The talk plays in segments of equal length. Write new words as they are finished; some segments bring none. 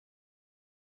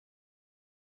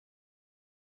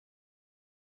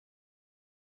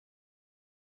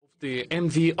the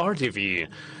MVRDV,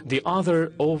 the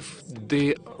other of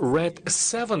the Red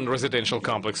 7 residential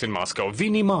complex in Moscow,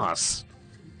 Winy Maas.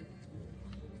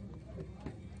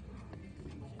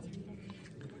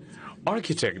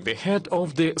 Architect, the head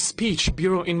of the speech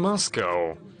bureau in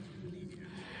Moscow.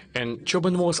 And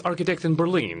Tchoban was architect in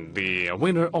Berlin, the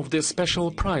winner of the special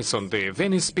prize on the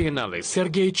Venice Biennale,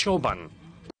 Sergei Tchoban.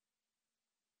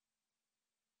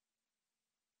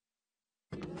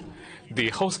 The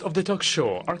host of the talk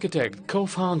show, architect,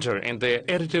 co-founder, and the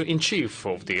editor-in-chief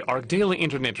of the ArchDaily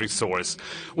internet resource,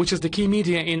 which is the key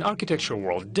media in architecture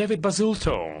world, David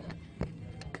Basulto.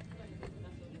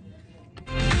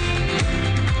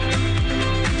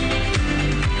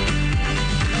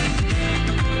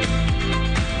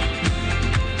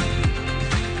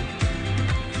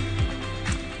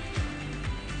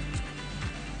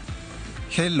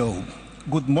 Hello,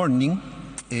 good morning.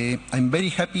 I'm very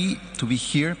happy to be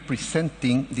here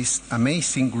presenting this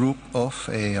amazing group of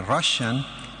Russian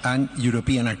and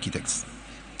European architects.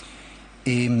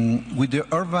 With the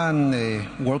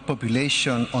urban world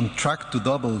population on track to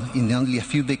double in only a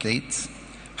few decades,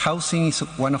 housing is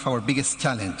one of our biggest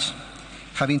challenges,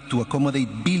 having to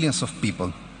accommodate billions of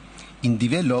people. In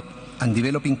developed and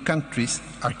developing countries,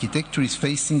 architecture is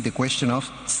facing the question of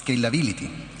scalability,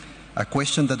 a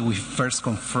question that we first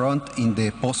confront in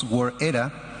the post-war era,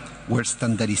 where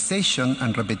standardization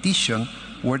and repetition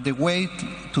were the way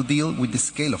to deal with the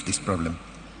scale of this problem.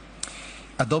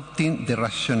 Adopting the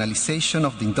rationalization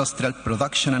of the industrial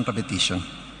production and repetition.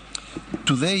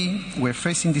 Today, we're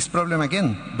facing this problem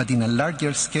again, but in a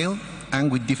larger scale and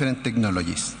with different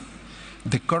technologies.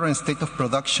 The current state of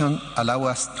production allows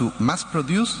us to mass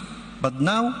produce, but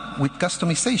now with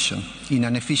customization in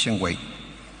an efficient way.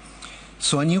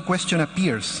 So a new question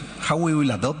appears, how we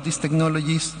will adopt these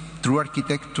technologies through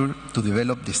architecture to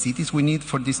develop the cities we need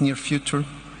for this near future.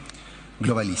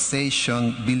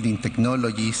 Globalization, building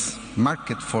technologies,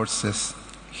 market forces,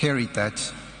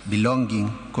 heritage,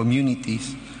 belonging,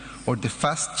 communities, or the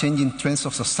fast-changing trends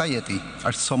of society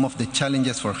are some of the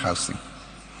challenges for housing.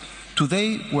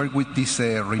 Today, we're with this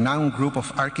renowned group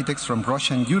of architects from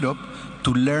Russia and Europe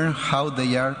to learn how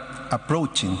they are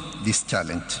approaching this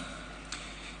challenge.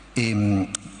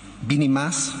 Winy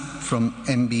Maas from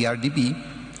MEGANOM,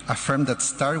 a firm that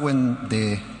started when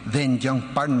the then young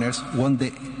partners won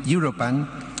the European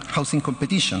housing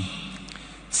competition.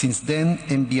 Since then,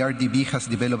 MEGANOM has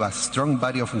developed a strong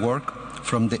body of work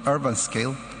from the urban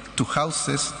scale to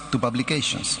houses to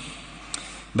publications.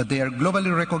 But they are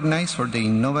globally recognized for their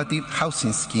innovative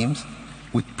housing schemes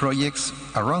with projects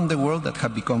around the world that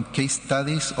have become case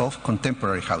studies of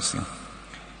contemporary housing.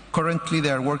 Currently, they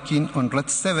are working on Red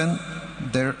 7,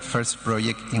 their first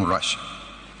project in Russia.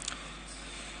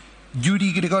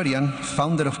 Yuri Grigoryan,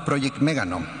 founder of project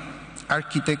MEGANOM,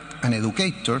 architect and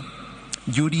educator,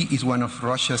 Yuri is one of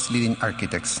Russia's leading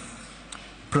architects.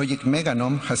 Project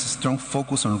MEGANOM has a strong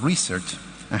focus on research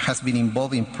and has been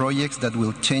involved in projects that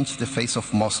will change the face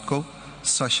of Moscow,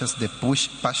 such as the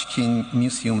Pushkin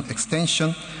Museum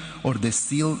extension or the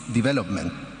SEAL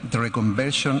development, the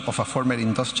reconversion of a former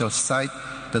industrial site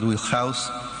that will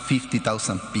house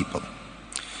 50,000 people.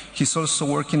 He's also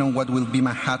working on what will be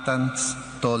Manhattan's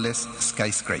tallest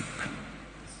skyscraper.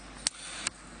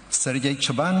 Sergei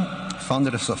Tchoban,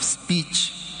 founder of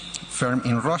Speech firm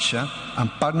in Russia and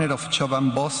partner of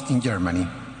Tchoban Boss in Germany.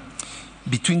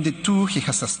 Between the two, he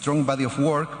has a strong body of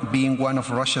work, being one of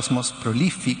Russia's most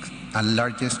prolific and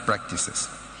largest practices.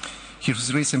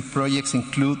 His recent projects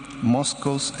include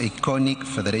Moscow's iconic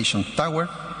Federation Tower.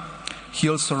 He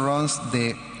also runs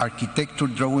the Architecture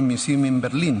Drawing Museum in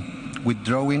Berlin, with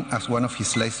drawing as one of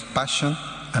his life's passion,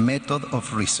 a method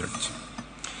of research.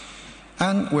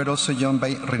 And we're also joined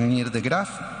by Reinier de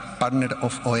Graaf, partner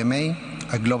of OMA,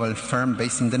 a global firm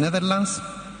based in the Netherlands.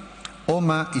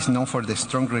 OMA is known for the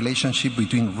strong relationship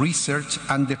between research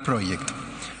and the project,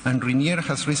 and Reinier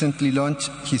has recently launched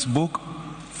his book,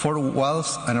 Four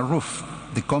Walls and a Roof,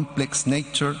 The Complex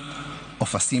Nature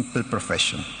of a Simple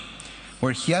Profession,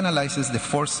 where he analyzes the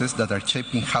forces that are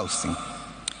shaping housing.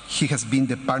 He has been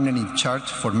the partner in charge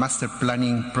for master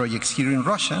planning projects here in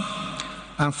Russia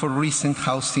and for recent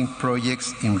housing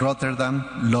projects in Rotterdam,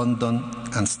 London,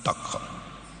 and Stockholm.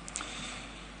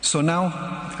 So now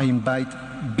I invite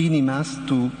Winy Maas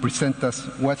to present us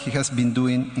what he has been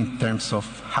doing in terms of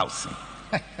housing.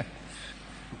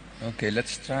 Okay,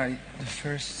 let's try the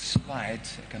first slide.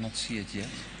 I cannot see it yet.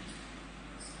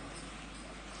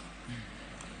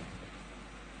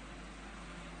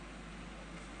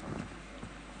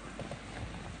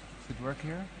 Does it work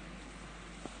here?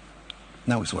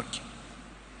 Now it's working.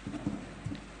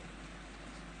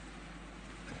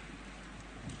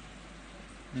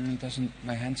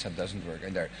 My handset doesn't work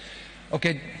there.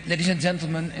 Okay, ladies and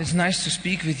gentlemen, it's nice to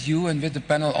speak with you and with the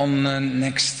panel on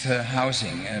next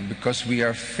housing, because we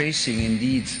are facing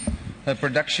indeed a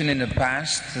production in the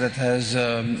past that has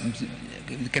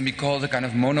can be called a kind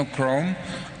of monochrome,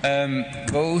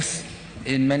 both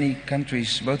in many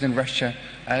countries, both in Russia,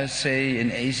 as say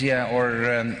in Asia or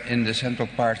in the central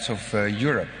parts of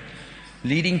Europe,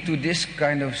 leading to this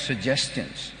kind of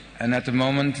suggestions. And at the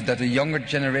moment that the younger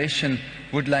generation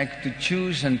would like to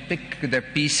choose and pick their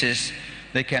pieces,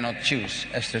 they cannot choose,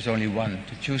 as there's only one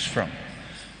to choose from.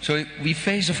 So we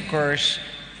face, of course,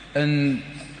 in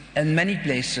many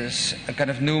places, a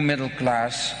kind of new middle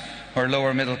class or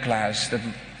lower middle class that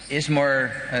is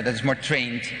more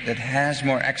trained, that has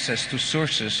more access to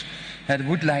sources, that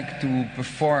would like to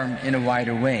perform in a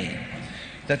wider way.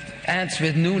 That adds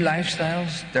with new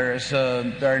lifestyles.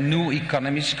 There are new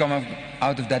economies coming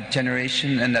out of that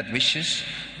generation and that wishes.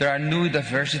 There are new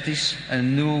diversities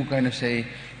and new kind of say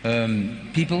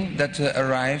people that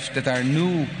arrive, that are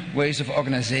new ways of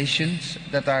organizations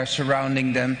that are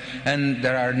surrounding them, and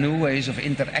there are new ways of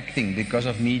interacting because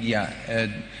of media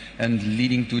and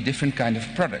leading to different kind of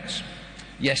products.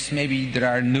 Yes, maybe there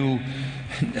are new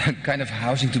kind of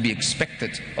housing to be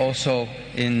expected also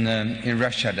in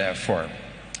Russia, therefore.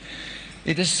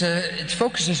 It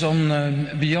focuses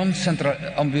on beyond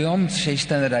say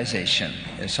standardization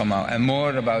somehow, and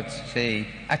more about say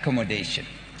accommodation.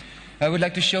 I would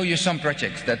like to show you some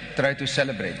projects that try to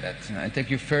celebrate that. I take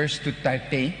you first to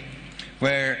Taipei,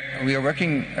 where we are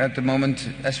working at the moment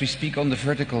as we speak on the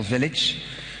vertical village,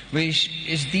 which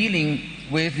is dealing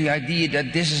with the idea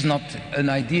that this is not an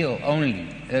ideal only,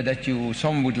 that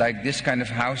some would like this kind of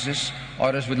houses,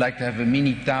 others would like to have a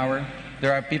mini tower.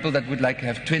 There are people that would like to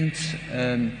have twins.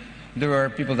 There are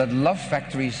people that love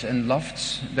factories and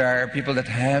lofts. There are people that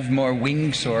have more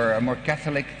wings or are more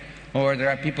Catholic. Or there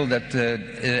are people that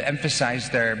emphasize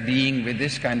their being with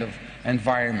this kind of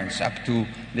environments up to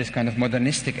this kind of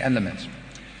modernistic elements.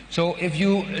 So if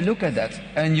you look at that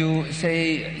and you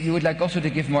say you would like also to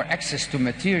give more access to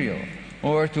material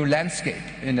or to landscape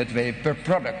in that way per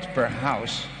product, per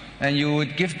house, and you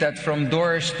would give that from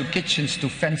doors to kitchens to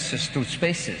fences to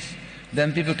spaces,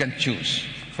 then people can choose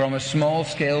from a small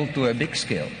scale to a big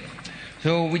scale.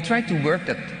 So we tried to work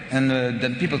that, and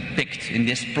then people picked in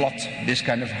this plot this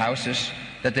kind of houses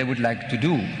that they would like to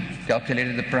do,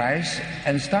 calculated the price,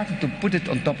 and started to put it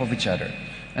on top of each other.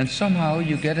 And somehow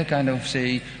you get a kind of,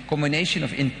 say, combination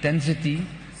of intensity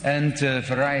and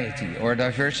variety or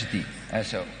diversity.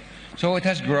 So it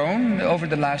has grown over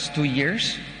the last 2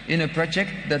 years in a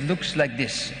project that looks like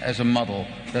this as a model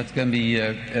that can be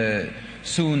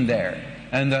soon there.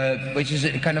 And which is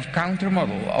a kind of counter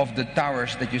model of the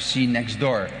towers that you see next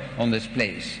door on this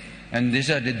place. And these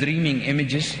are the dreaming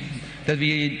images that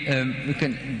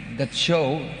that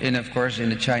show, of course, in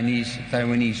the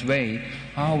Taiwanese way,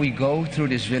 how we go through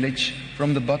this village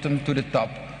from the bottom to the top,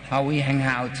 how we hang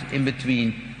out in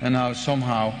between, and how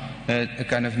somehow a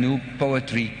kind of new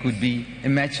poetry could be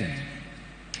imagined.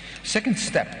 Second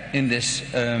step in this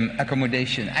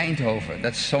accommodation, Eindhoven,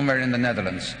 that's somewhere in the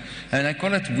Netherlands. And I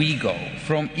call it WeGo.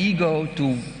 From ego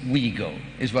to WeGo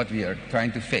is what we are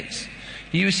trying to face.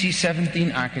 Here you see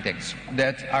 17 architects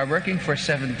that are working for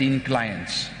 17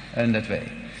 clients in that way.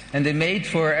 And they made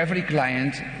for every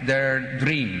client their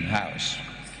dream house.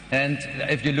 And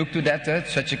if you look to that,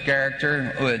 such a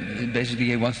character, basically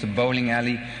he wants the bowling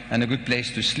alley and a good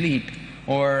place to sleep.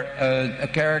 Or a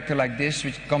character like this,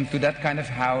 which comes to that kind of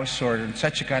house or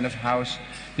such a kind of house,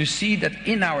 you see that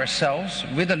in ourselves,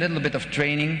 with a little bit of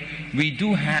training, we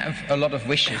do have a lot of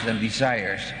wishes and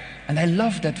desires. And I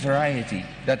love that variety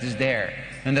that is there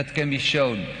and that can be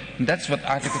shown. And that's what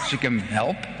architecture can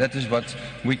help. That is what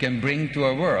we can bring to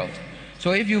our world.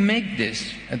 So if you make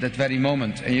this at that very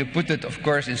moment, and you put it, of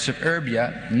course, in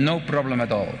suburbia, no problem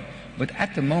at all. But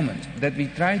at the moment that we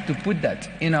try to put that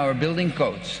in our building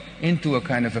codes into a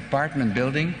kind of apartment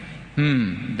building,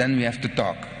 then we have to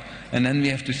talk. And then we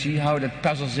have to see how that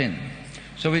puzzles in.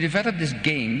 So we developed this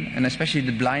game, and especially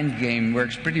the blind game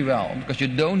works pretty well, because you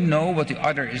don't know what the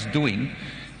other is doing,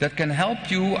 that can help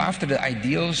you after the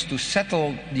ideals to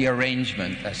settle the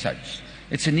arrangement as such.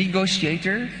 It's a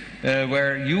negotiator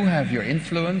where you have your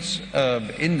influence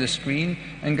in the screen,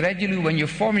 and gradually when you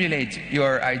formulate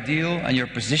your ideal and your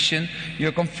position,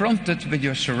 you're confronted with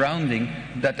your surrounding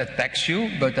that attacks you,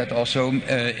 but that also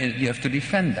you have to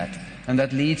defend that. And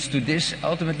that leads to this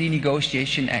ultimately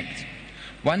negotiation act.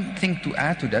 One thing to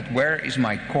add to that, where is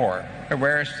my core?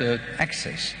 Where is the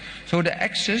axis? So the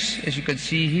axis, as you can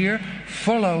see here,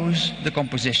 follows the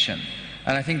composition.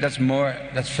 And I think that's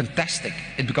fantastic.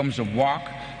 It becomes a walk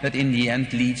that in the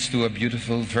end leads to a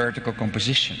beautiful vertical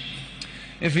composition.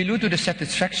 If we look to the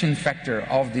satisfaction factor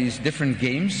of these different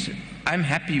games, I'm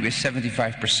happy with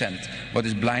 75% what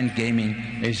this blind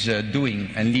gaming is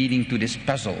doing and leading to this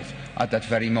puzzle at that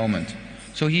very moment.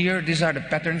 So here, these are the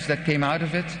patterns that came out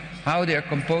of it, how they are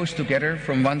composed together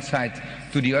from one side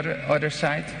to the other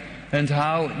side, and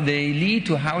how they lead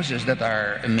to houses that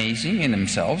are amazing in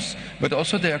themselves, but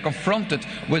also they are confronted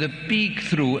with a peek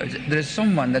through. There is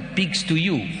someone that peeks to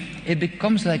you. It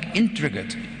becomes like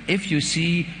intricate. If you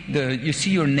see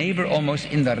your neighbor almost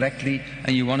indirectly,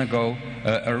 and you want to go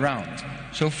around.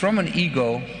 So from an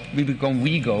ego, we become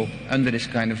we-go under this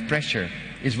kind of pressure,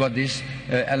 is what these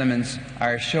elements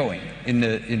are showing in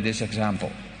this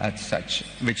example as such,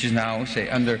 which is now, say,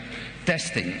 under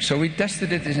testing. So we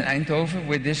tested it in Eindhoven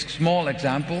with this small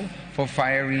example for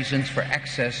fire reasons, for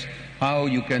access, how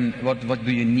you can, what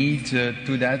do you need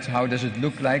to that, how does it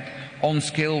look like, on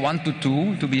scale 1 to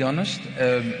 2, to be honest,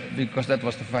 because that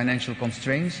was the financial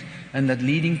constraints, and that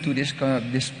leading to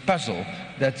this puzzle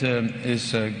that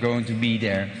is going to be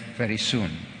there very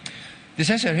soon. This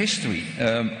has a history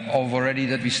of already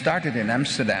that we started in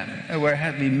Amsterdam,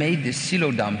 where we made this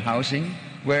silo dam housing,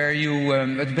 where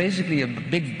it's basically a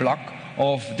big block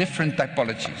of different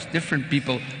typologies, different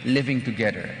people living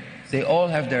together. They all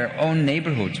have their own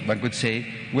neighborhood, one could say,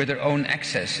 with their own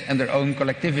access and their own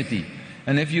collectivity.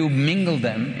 And if you mingle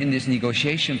them in this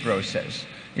negotiation process,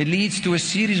 it leads to a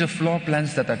series of floor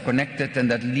plans that are connected and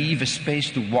that leave a space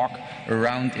to walk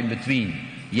around in between.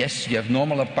 Yes, you have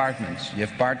normal apartments, you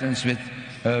have apartments with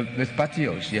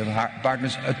patios, you have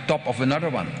apartments atop of another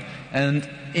one. And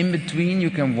in between you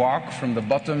can walk from the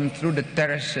bottom through the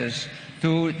terraces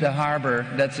to the harbor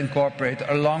that's incorporated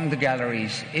along the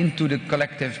galleries into the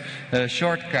collective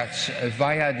shortcuts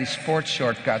via the sports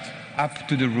shortcut up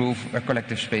to the roof where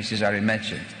collective spaces are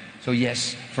imagined. So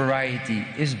yes, variety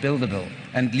is buildable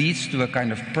and leads to a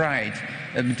kind of pride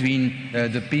between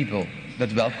the people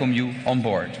that welcome you on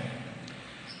board.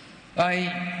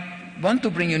 I want to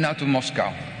bring you now to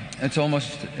Moscow. It's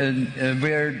almost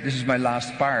where this is my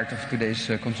last part of today's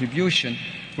contribution,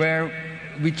 where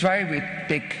we try with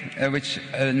PIC, which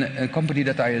a company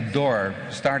that I adore,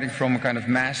 starting from a kind of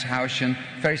mass housing,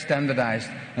 very standardized,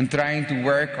 and trying to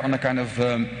work on a kind of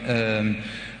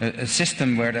a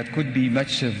system where that could be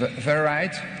much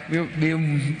varied.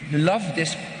 We love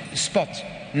this spot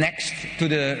next to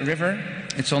the river.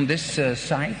 It's on this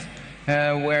side,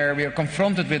 where we are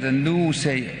confronted with a new,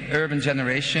 say, urban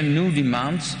generation, new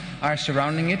demands are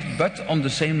surrounding it, but on the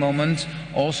same moment,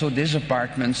 also these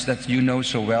apartments that you know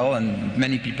so well and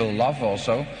many people love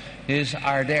also,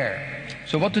 are there.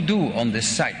 So what to do on this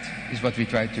site is what we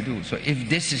try to do. So if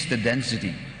this is the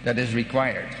density that is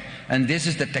required, and this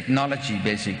is the technology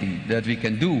basically that we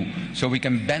can do, so we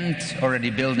can bend already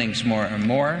buildings more and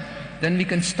more, then we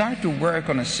can start to work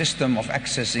on a system of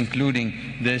access, including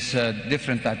these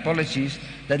different typologies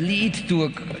that lead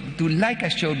to, like I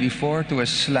showed before, to a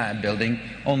slab building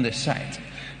on this site.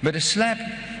 But a slab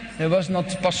was not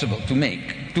possible to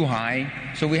make, too high,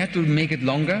 so we had to make it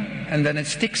longer, and then it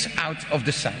sticks out of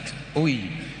the site. Oy.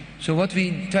 So what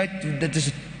we tried to, that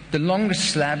is the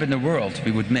longest slab in the world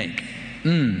we would make.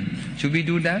 Should we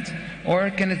do that? Or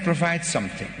can it provide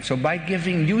something? So by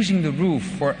using the roof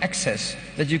for access,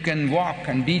 that you can walk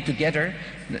and be together,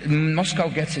 Moscow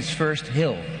gets its first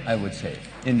hill, I would say,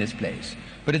 in this place.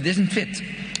 But it doesn't fit.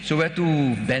 So we had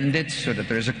to bend it so that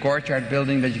there is a courtyard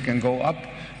building that you can go up.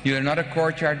 You have another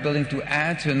courtyard building to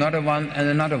add to another one and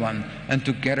another one. And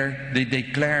together they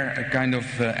declare a kind of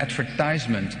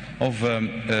advertisement of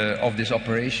this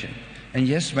operation. And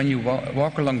yes, when you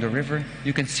walk along the river,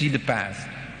 you can see the path.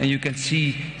 And you can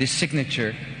see this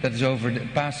signature that is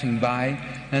passing by,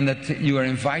 and that you are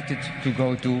invited to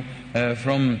go to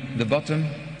from the bottom,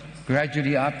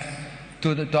 gradually up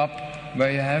to the top,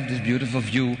 where you have this beautiful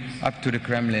view up to the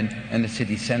Kremlin and the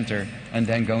city center, and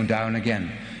then go down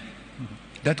again.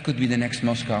 That could be the next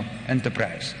Moscow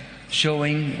enterprise,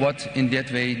 showing what in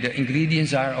that way the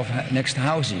ingredients are of next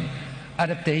housing.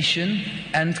 Adaptation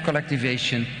and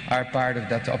collectivization are part of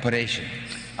that operation.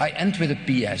 I end with a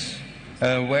PS,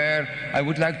 where I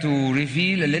would like to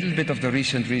reveal a little bit of the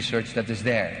recent research that is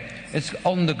there. It's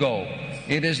on the go.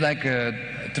 It is like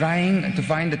trying to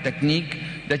find a technique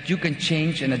that you can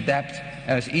change and adapt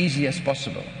as easy as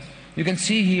possible. You can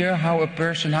see here how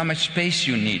much space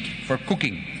you need for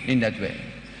cooking in that way.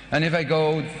 And if I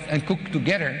go and cook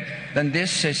together, then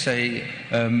this is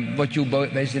what you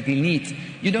basically need.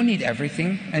 You don't need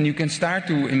everything, and you can start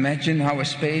to imagine how a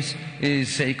space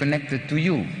is connected to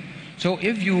you. So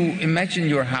if you imagine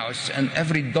your house, and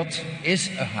every dot is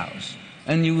a house,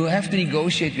 And you will have to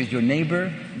negotiate with your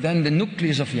neighbor. Then the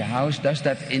nucleus of your house does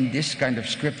that in this kind of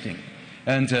scripting.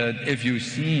 And if you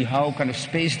see how kind of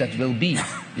space that will be,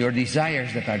 your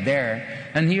desires that are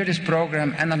there, and here this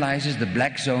program analyzes the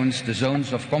black zones, the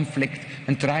zones of conflict,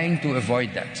 and trying to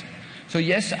avoid that. So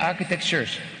yes,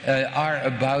 architectures are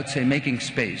about, say, making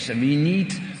space, and we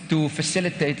need to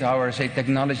facilitate our, say,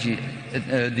 technology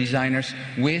designers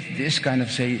with this kind of,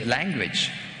 say,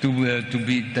 language to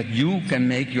be that you can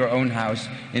make your own house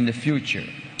in the future.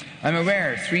 I'm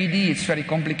aware 3D is very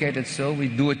complicated, so we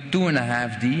do it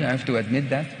 2.5D. I have to admit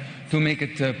that, to make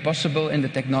it possible in the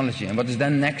technology. And what is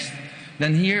then next?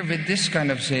 Then here with this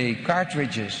kind of, say,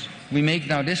 cartridges, we make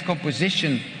now this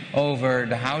composition over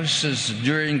the houses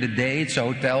during the day. It's a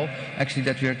hotel actually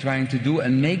that we are trying to do,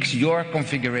 and makes your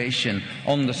configuration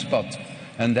on the spot.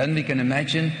 And then we can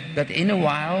imagine that in a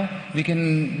while we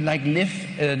can like live,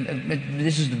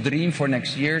 this is the dream for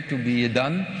next year to be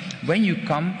done, when you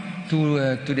come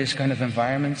to this kind of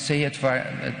environment, say at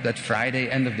that Friday,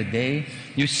 end of the day,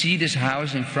 you see this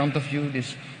house in front of you,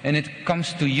 and it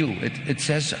comes to you. It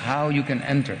says how you can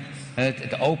enter.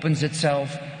 It opens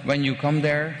itself. When you come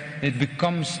there, it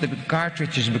becomes, the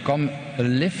cartridges become a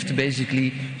lift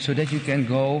basically, so that you can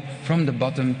go from the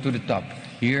bottom to the top.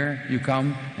 Here you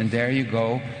come, and there you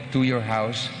go to your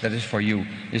house that is for you,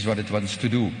 is what it wants to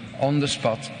do. On the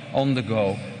spot, on the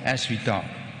go, as we talk.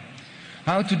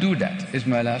 How to do that is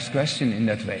my last question in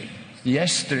that way.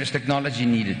 Yes, there is technology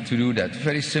needed to do that.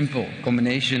 Very simple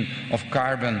combination of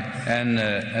carbon and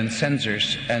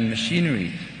sensors and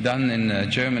machinery done in a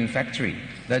German factory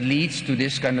that leads to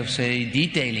this kind of, say,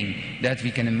 detailing that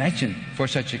we can imagine for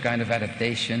such a kind of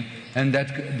adaptation. And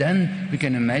that then we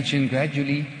can imagine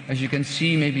gradually, as you can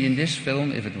see maybe in this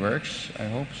film, if it works, I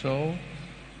hope so.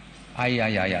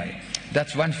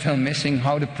 That's one film missing,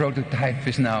 how the prototype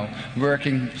is now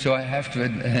working. So I have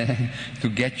to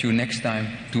get you next time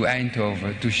to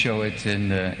Eindhoven to show it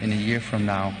in a year from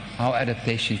now, how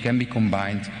adaptation can be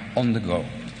combined on the go.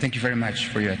 Thank you very much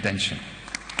for your attention.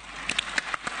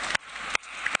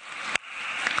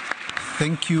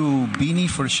 Thank you, Winy,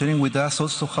 for sharing with us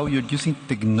also how you're using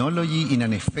technology in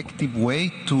an effective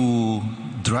way to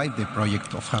drive the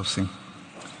project of housing.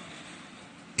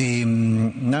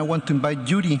 Now I want to invite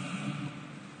Yuri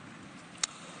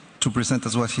to present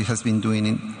us what he has been doing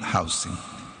in housing.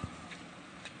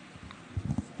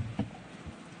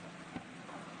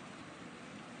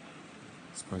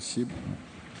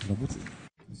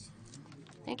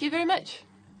 Thank you very much.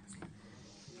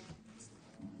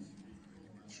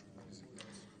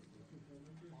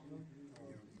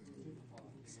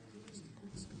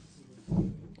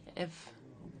 If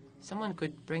someone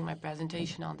could bring my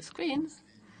presentation on the screen,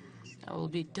 I will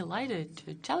be delighted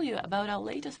to tell you about our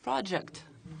latest project.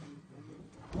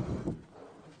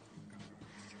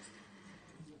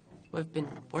 We've been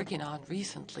working on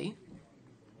recently.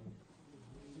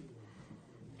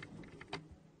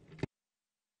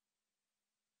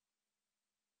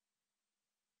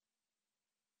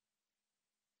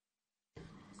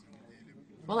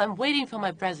 While I'm waiting for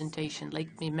my presentation,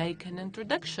 let me make an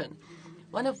introduction.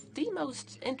 One of the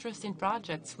most interesting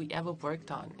projects we ever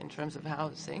worked on in terms of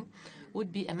housing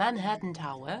would be a Manhattan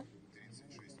Tower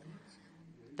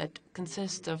that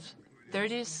consists of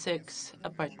 36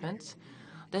 apartments.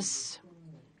 This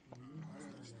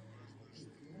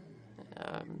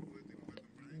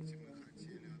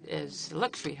is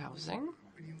luxury housing,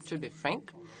 to be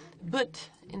frank, but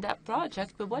in that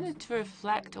project we wanted to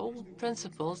reflect all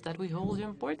principles that we hold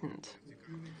important.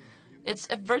 It's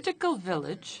a vertical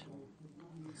village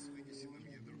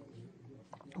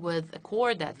with a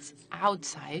core that's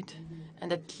outside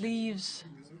and that leaves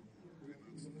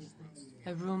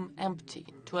a room empty,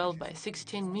 12 by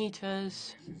 16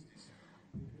 meters,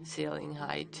 ceiling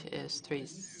height is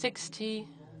 360.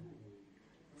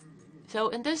 So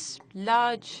in this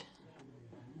large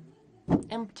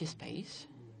empty space,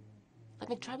 let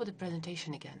me try with the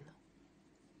presentation again.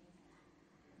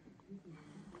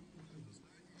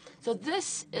 So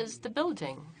this is the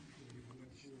building.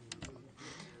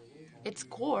 Its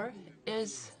core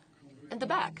is in the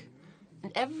back,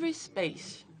 and every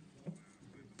space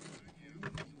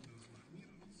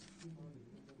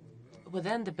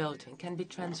within the building can be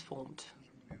transformed.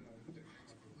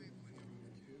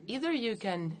 Either you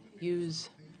can use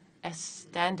a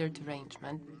standard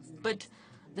arrangement, but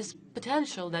this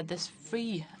potential that this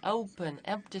free, open,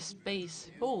 empty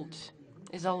space holds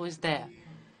is always there.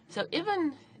 So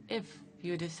even if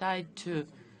you decide to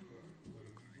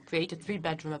create a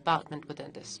 3-bedroom apartment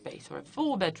within this space, or a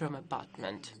 4-bedroom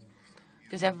apartment,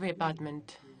 because every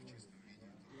apartment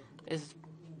is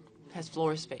has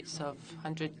floor space of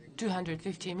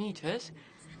 250 meters.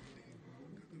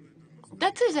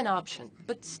 That is an option,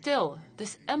 but still,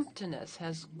 this emptiness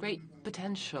has great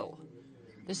potential.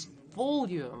 This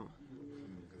volume,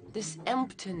 this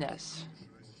emptiness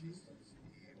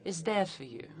is there for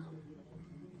you.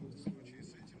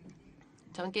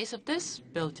 So in case of this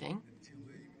building,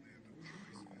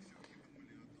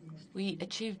 we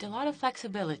achieved a lot of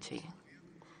flexibility.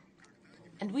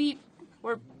 And we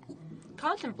were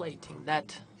contemplating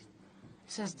that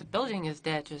since the building is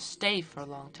there to stay for a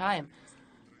long time,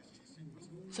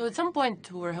 so at some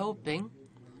point we're hoping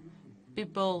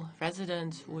people,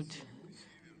 residents, would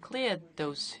clear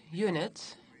those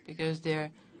units because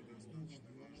they're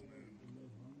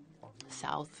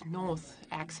south-north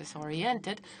axis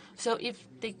oriented. So if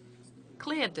they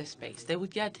cleared the space, they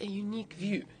would get a unique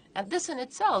view. And this in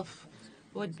itself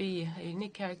would be a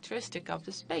unique characteristic of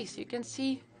the space. You can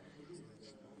see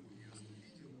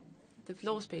the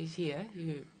floor space here.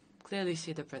 You clearly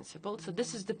see the principle. So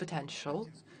this is the potential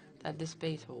that the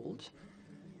space holds.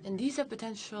 And these are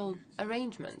potential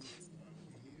arrangements,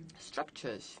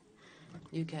 structures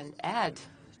you can add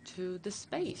to the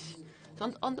space.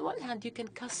 So on the one hand, you can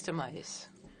customize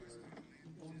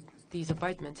these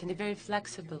apartments in a very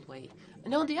flexible way.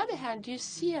 And on the other hand, you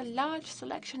see a large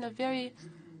selection of very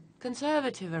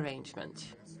conservative arrangements.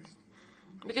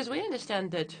 Because we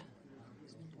understand that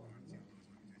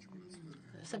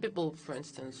some people, for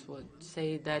instance, would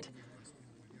say that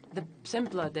the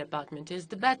simpler the apartment is,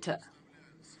 the better.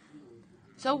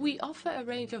 So we offer a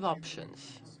range of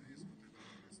options.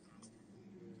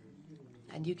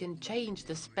 And you can change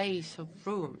the space of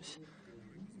rooms.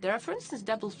 There are, for instance,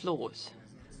 double floors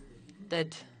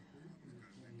that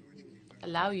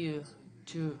allow you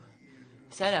to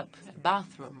set up a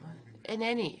bathroom in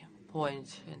any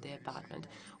point in the apartment.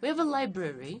 We have a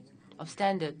library of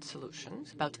standard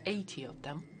solutions, about 80 of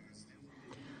them.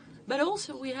 But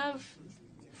also we have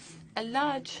a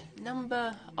large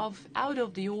number of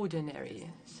out-of-the-ordinary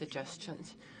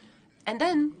suggestions. And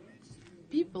then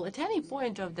people at any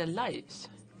point of their lives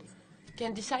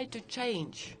can decide to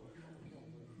change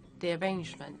the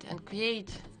arrangement and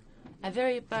create a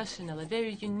very personal, a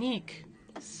very unique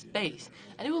space.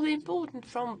 And it will be important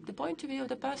from the point of view of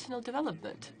the personal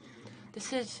development.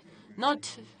 This is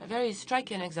not a very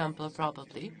striking example,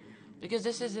 probably, because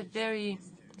this is a very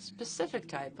specific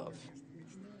type of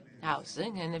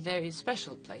housing and a very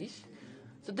special place.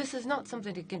 So this is not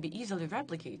something that can be easily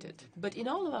replicated. But in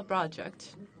all of our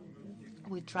projects,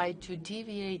 we try to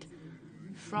deviate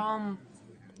from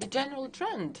the general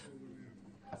trend.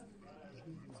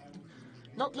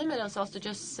 Not limit ourselves to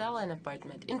just sell an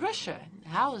apartment. In Russia,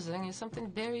 housing is something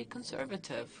very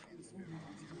conservative.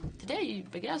 Today,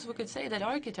 I guess we could say that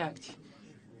architects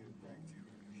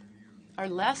are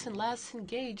less and less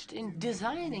engaged in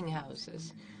designing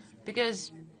houses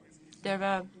because there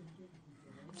are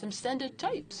some standard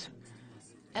types,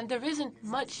 and there isn't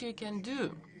much you can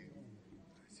do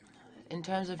in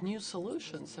terms of new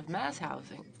solutions of mass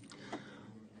housing.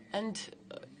 And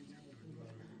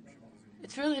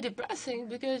it's really depressing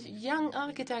because young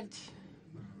architects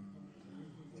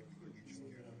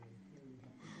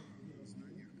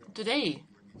today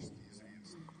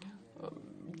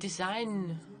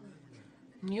design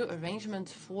new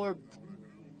arrangements for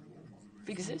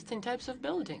existing types of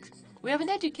buildings. We have an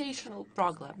educational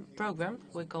program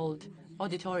we called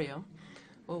Auditorium.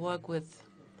 We work with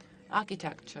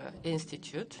Architecture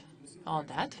Institute on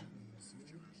that.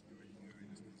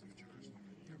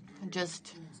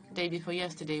 Just the day before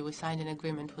yesterday, we signed an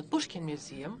agreement with Pushkin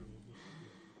Museum,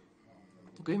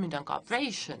 agreement on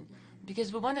cooperation,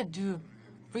 because we want to do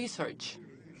research,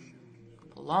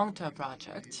 long-term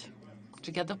projects,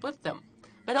 together with them.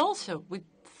 But also, we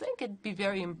think it'd be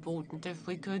very important if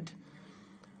we could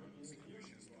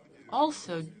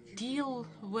also deal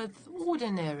with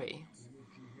ordinary.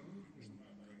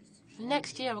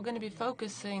 Next year, we're going to be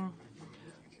focusing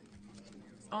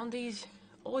on these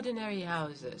ordinary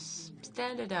houses,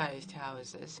 standardized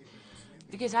houses,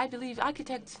 because I believe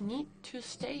architects need to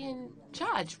stay in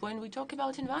charge when we talk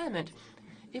about environment.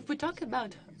 If we talk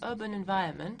about urban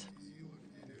environment,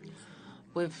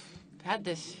 we've had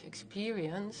this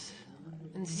experience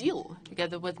in Zeal,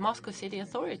 together with Moscow city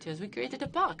authorities. We created a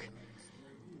park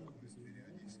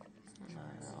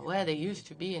where there used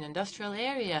to be an industrial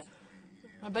area.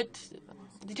 But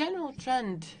the general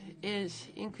trend is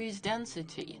increased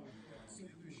density,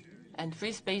 and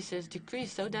free spaces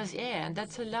decrease, so does air, and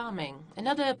that's alarming.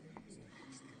 Another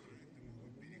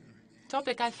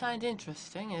topic I find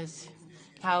interesting is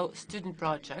how student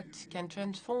projects can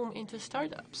transform into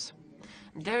startups.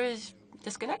 There is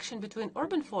this connection between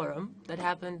Urban Forum that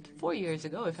happened 4 years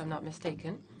ago, if I'm not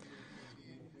mistaken,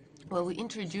 where we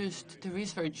introduced the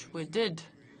research we did,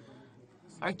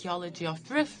 archaeology of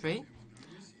periphery,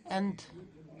 and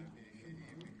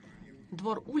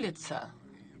Dvor Ulica,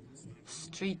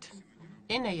 street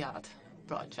in a yard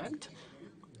project.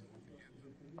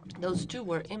 Those two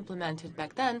were implemented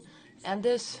back then, and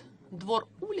this Dvor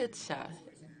Ulica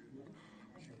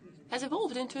has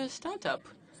evolved into a startup.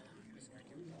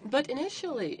 But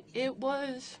initially, it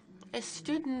was a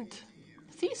student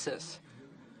thesis,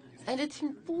 and it's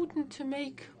important to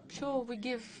make sure we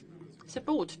give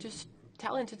support to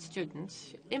talented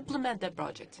students, implement their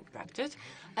projects in practice,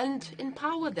 and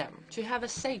empower them to have a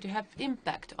say, to have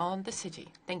impact on the city.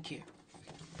 Thank you.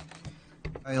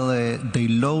 While they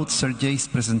load Sergei's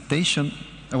presentation,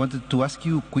 I wanted to ask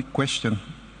you a quick question.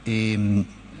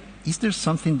 Is there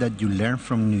something that you learned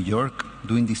from New York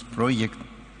doing this project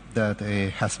that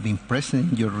has been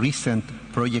present in your recent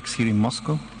projects here in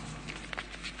Moscow?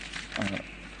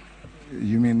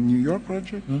 You mean New York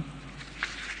project?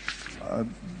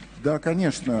 Да,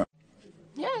 конечно.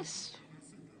 Yes,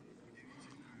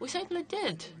 we certainly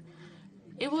did.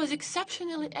 It was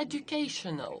exceptionally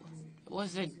educational. It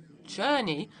was a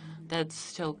journey that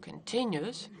still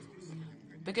continues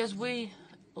because we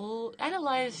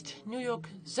analyzed New York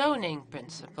zoning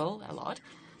principle a lot.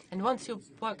 And once you've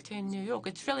worked in New York,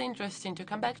 it's really interesting to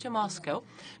come back to Moscow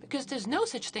because there's no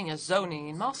such thing as zoning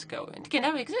in Moscow. It can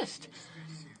never exist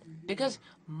because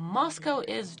Moscow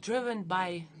is driven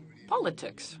by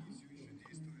politics.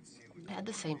 At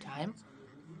the same time,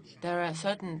 there are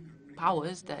certain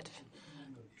powers that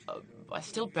are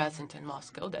still present in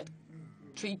Moscow that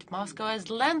treat Moscow as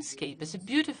landscape, as a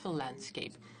beautiful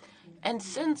landscape. And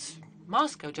since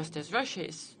Moscow, just as Russia,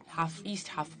 is half east,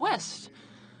 half west,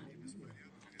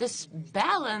 this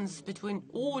balance between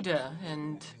order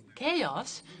and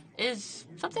chaos is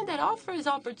something that offers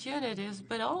opportunities,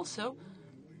 but also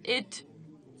it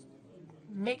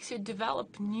makes you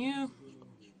develop new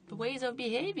ways of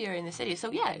behavior in the city.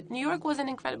 So yeah, New York was an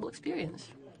incredible experience.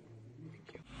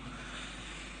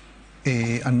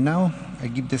 And now I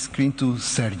give the screen to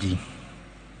Sergei.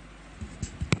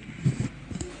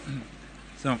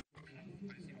 So,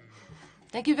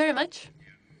 Thank you very much.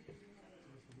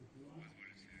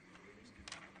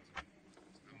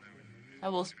 I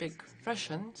will speak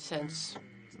Russian since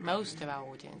most of our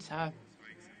audience are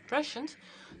Russians,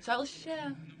 so I'll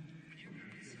share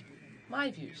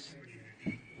my views.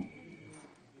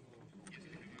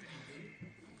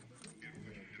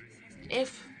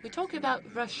 If we talk about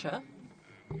Russia,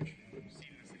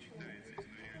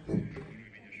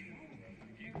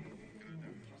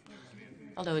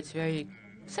 although it's very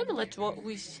similar to what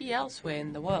we see elsewhere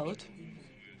in the world,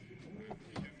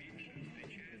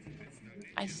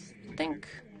 I think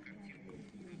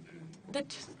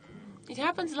that it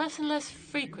happens less and less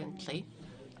frequently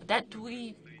that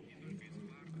we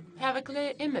have a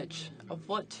clear image of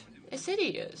what a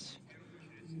city is.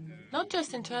 Not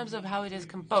just in terms of how it is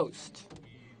composed,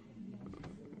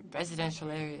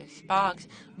 residential areas, parks,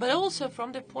 but also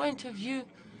from the point of view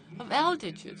of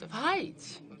altitudes, of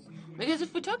heights. Because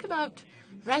if we talk about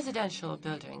residential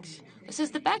buildings, this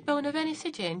is the backbone of any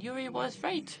city, and Yuri was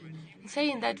right in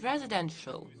saying that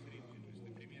residential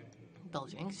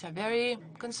buildings are very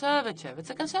conservative. It's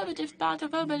a conservative part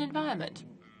of urban environment.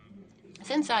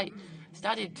 Since I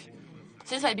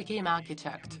became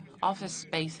architect, office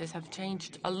spaces have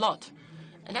changed a lot.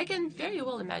 And I can very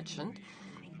well imagine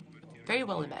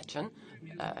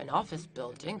an office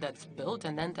building that's built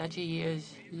and then 30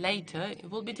 years later it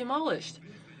will be demolished.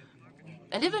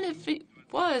 And even if it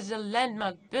was a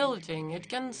landmark building, it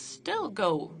can still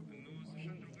go.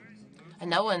 And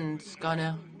no one's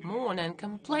gonna mourn and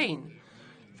complain.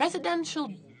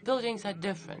 Residential buildings are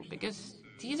different because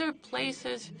these are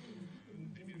places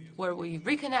where we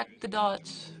reconnect the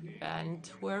dots and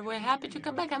where we're happy to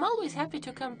come back. I'm always happy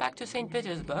to come back to Saint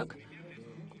Petersburg,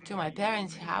 to my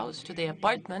parents' house, to the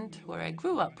apartment where I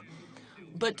grew up.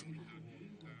 But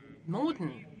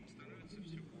modern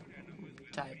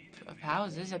type of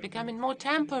houses are becoming more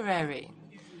temporary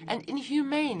and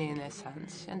inhumane in a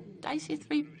sense. And I see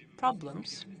three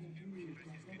problems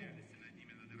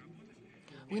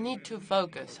we need to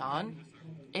focus on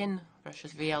in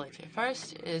Russia's reality.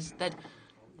 First is that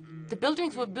the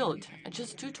buildings were built are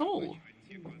just too tall.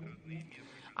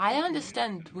 I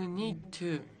understand we need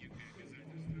to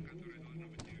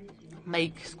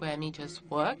make square meters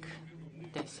work.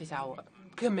 This is our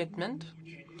commitment.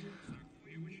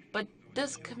 But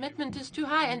this commitment is too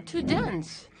high and too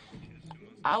dense.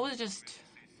 I was just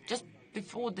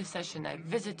before the session, I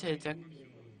visited a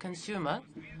consumer,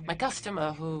 my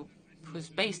customer who who's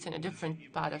based in a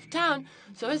different part of town.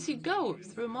 So as you go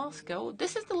through Moscow,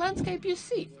 this is the landscape you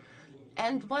see.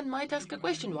 And one might ask a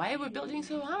question, why are we building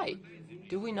so high?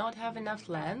 Do we not have enough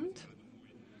land?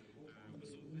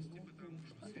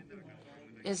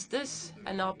 Is this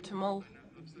an optimal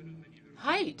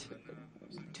height?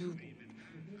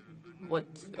 What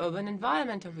urban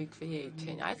environment are we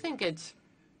creating? I think it's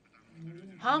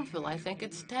harmful. I think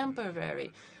it's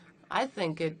temporary. I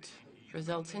think it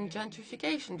results in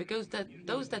gentrification because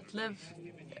those that live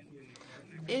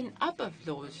in upper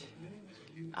floors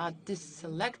are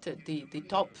deselected, the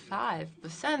top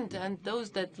 5%, and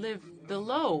those that live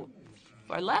below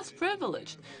are less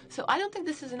privileged. So I don't think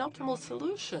this is an optimal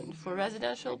solution for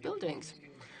residential buildings.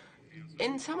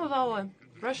 In some of our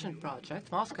Russian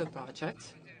projects, Moscow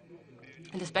projects,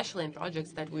 and especially in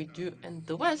projects that we do in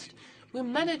the West, we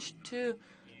managed to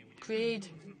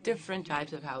create different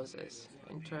types of houses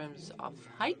in terms of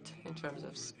height, in terms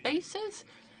of spaces,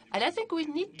 and I think we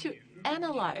need to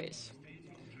analyze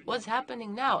what's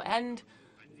happening now and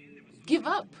give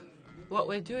up what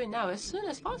we're doing now as soon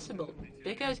as possible,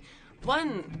 because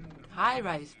one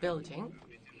high-rise building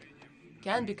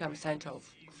can become center of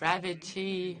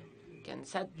gravity, can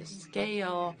set the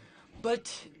scale,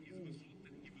 but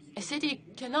a city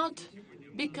cannot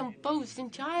be composed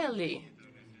entirely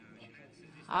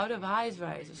out of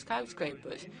high-rise or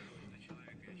skyscrapers.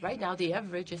 Right now, the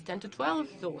average is 10 to 12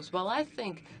 floors. Well, I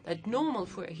think that normal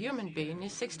for a human being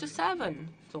is 6 to 7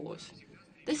 floors.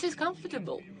 This is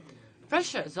comfortable.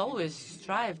 Russia has always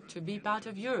strived to be part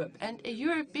of Europe, and a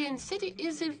European city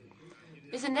is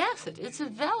an asset. It's a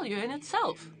value in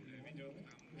itself.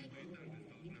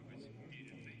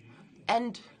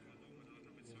 And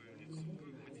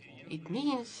it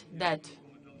means that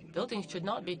buildings should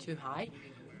not be too high.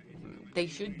 They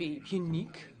should be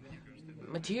unique.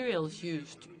 Materials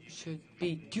used should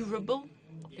be durable,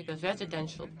 because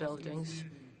residential buildings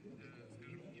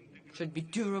should be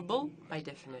durable by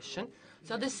definition.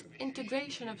 So this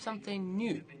integration of something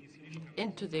new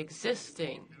into the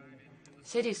existing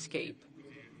cityscape,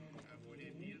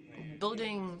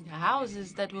 building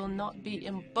houses that will not be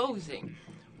imposing,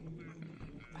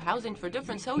 housing for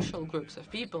different social groups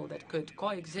of people that could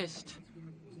coexist,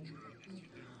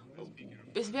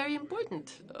 is very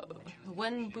important.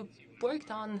 When we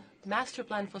worked on master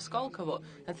plan for Skolkovo,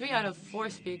 and 3 out of 4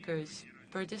 speakers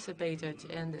participated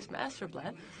in this master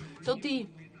plan. So the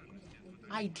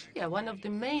idea, one of the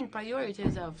main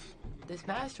priorities of this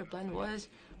master plan was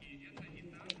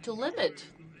to limit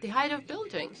the height of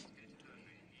buildings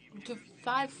to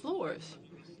 5 floors.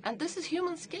 And this is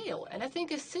human scale. And I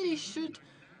think a city should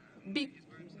be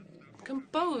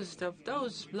composed of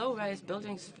those low-rise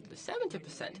buildings,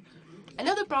 70%.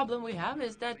 Another problem we have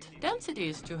is that density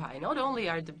is too high. Not only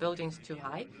are the buildings too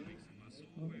high,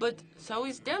 but so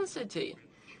is density.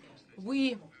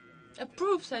 We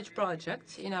approve such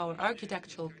projects in our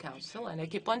architectural council, and I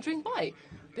keep wondering why.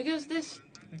 Because this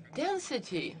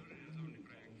density,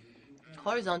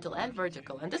 horizontal and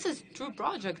vertical, and this is true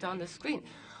project on the screen,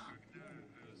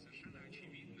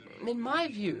 in my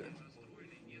view,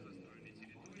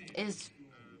 is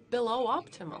below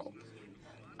optimal.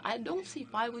 I don't see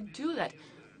why we do that.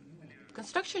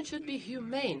 Construction should be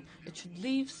humane. It should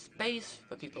leave space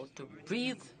for people to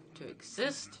breathe, to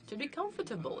exist, to be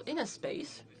comfortable in a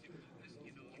space.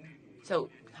 So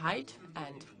height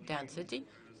and density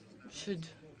should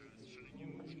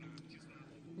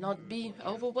not be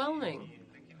overwhelming.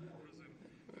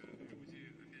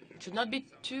 It should not be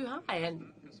too high,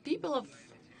 and people of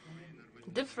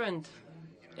different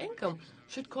income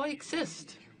should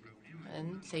coexist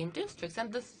in same districts.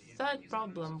 And the third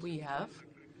problem we have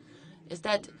is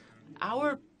that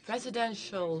our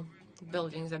residential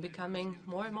buildings are becoming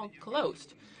more and more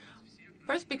closed.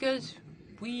 First, because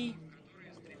we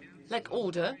like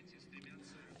order,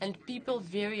 and people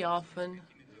very often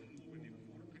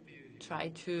try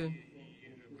to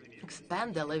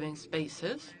expand their living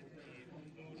spaces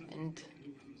and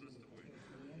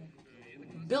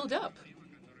build up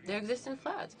their existing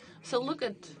flats. So look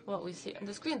at what we see on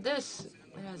the screen. This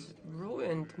has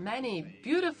ruined many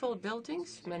beautiful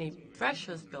buildings, many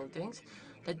precious buildings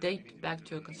that date back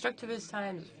to constructivist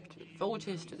times, to the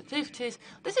 40s, to the 50s.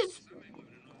 This is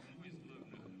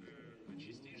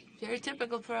very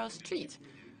typical for our street.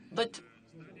 But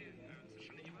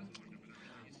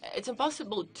it's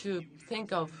impossible to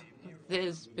think of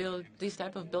these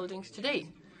type of buildings today,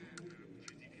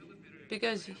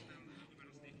 because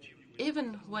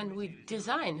even when we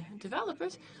design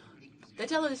developers, they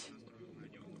tell us,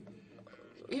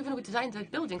 even when we design the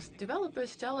buildings,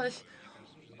 developers tell us,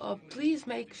 please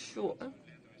make sure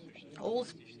all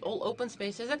open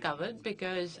spaces are covered,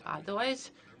 because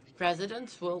otherwise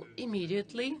residents will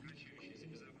immediately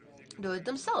do it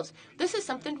themselves. This is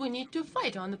something we need to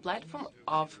fight on the platform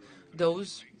of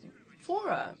those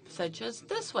fora, such as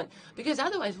this one, because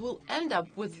otherwise we'll end up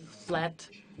with flat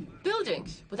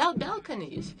buildings without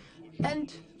balconies.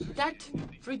 And that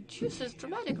reduces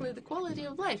dramatically the quality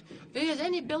of life, because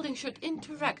any building should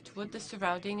interact with the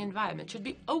surrounding environment, should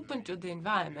be open to the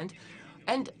environment.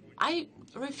 And I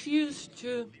refuse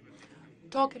to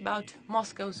talk about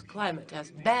Moscow's climate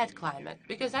as bad climate,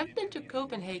 because I've been to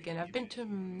Copenhagen, I've been to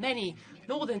many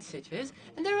northern cities,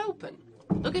 and they're open.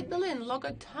 Look at Berlin, look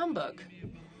at Hamburg.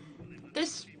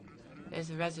 This is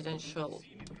a residential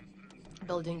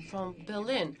building from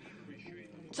Berlin.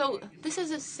 So this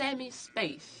is a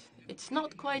semi-space. It's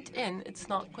not quite in, it's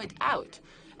not quite out.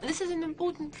 And this is an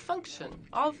important function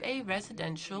of a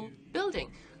residential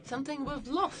building, something we've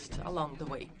lost along the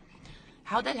way.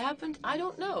 How that happened, I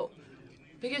don't know,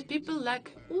 because people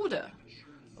lack order.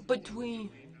 But we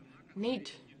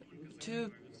need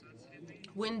to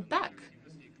win back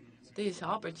this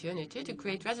opportunity to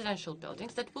create residential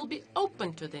buildings that will be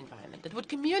open to the environment, that would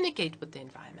communicate with the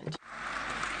environment.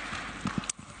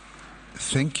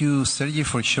 Thank you, Sergei,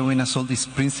 for showing us all these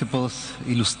principles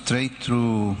illustrated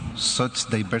through such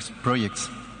diverse projects.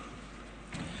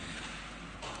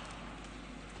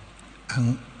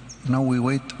 And now we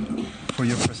wait for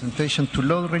your presentation to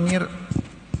load, Reinier.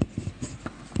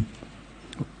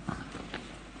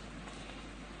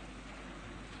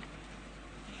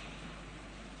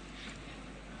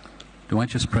 Do I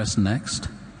just press next?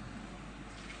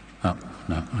 Oh,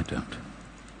 no, I don't.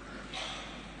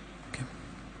 Okay.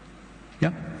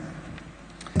 Yeah.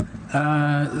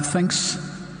 Thanks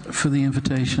for the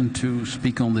invitation to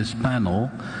speak on this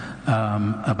panel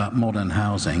about modern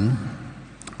housing.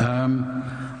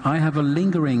 I have a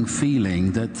lingering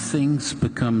feeling that things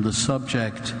become the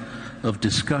subject of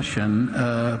discussion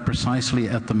precisely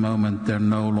at the moment they're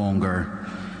no longer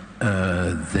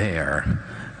there.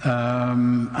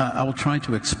 I'll try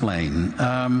to explain.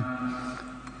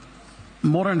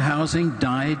 Modern housing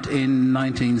died in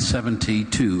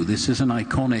 1972. This is an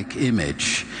iconic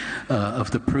image of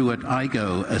the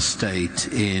Pruitt-Igoe estate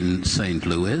in St.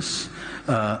 Louis,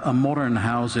 a modern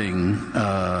housing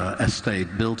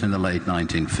estate built in the late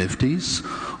 1950s,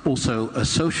 also a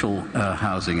social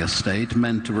housing estate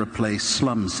meant to replace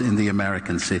slums in the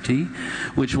American city,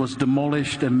 which was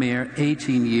demolished a mere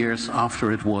 18 years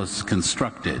after it was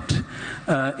constructed.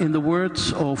 In the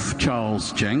words of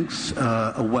Charles Jenks,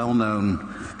 a well-known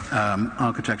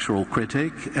architectural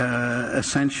critic,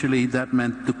 essentially that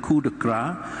meant the coup de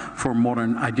grace for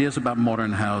modern ideas about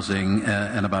modern housing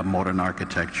and about modern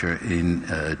architecture in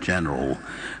general.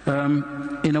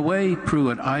 In a way,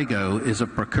 Pruitt-Igoe is a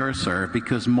precursor,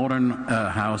 because modern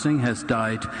housing has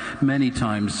died many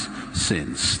times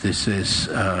since. This is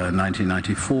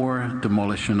 1994,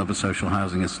 demolition of a social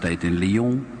housing estate in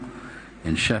Lyon,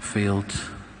 in Sheffield,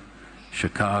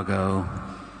 Chicago,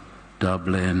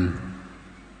 Dublin,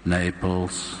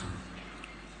 Naples,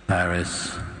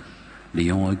 Paris,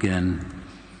 Lyon again,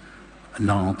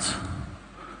 Nantes,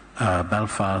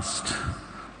 Belfast,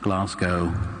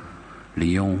 Glasgow,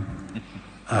 Lyon,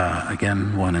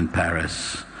 again one in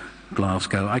Paris,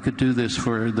 Glasgow. I could do this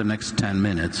for the next 10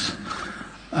 minutes.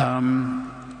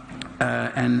 And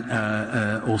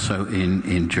also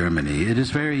in Germany. It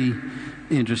is very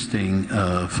interesting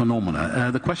phenomena.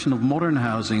 The question of modern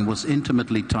housing was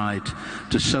intimately tied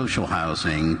to social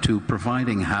housing, to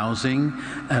providing housing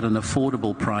at an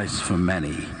affordable price for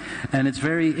many. And it's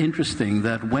very interesting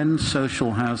that when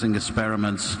social housing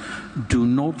experiments do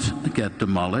not get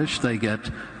demolished, they get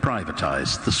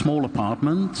privatized. The small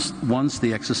apartments, once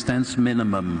the existence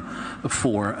minimum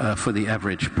for the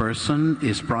average person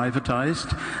is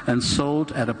privatized and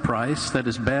sold at a price that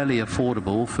is barely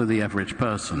affordable for the average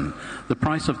person. The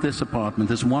price of this apartment,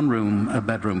 this one-room,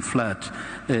 bedroom flat,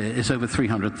 is over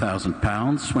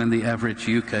 £300,000, when the average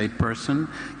UK person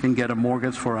can get a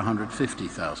mortgage for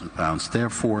 £150,000.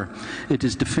 Therefore, it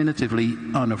is definitively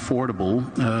unaffordable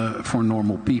for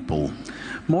normal people.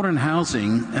 Modern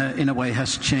housing, in a way,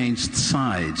 has changed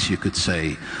sides, you could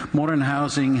say. Modern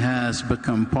housing has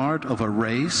become part of a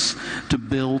race to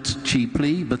build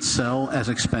cheaply but sell as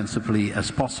expensively as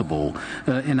possible.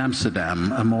 In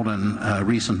Amsterdam, a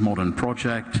recent modern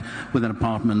project with an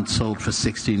apartment sold for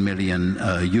 16 million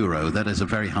euro. That is a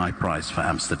very high price for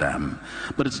Amsterdam.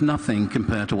 But it's nothing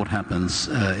compared to what happens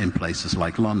in places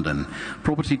like London.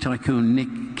 Property tycoon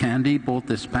Nick Candy bought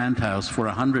this penthouse for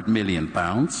 £100 million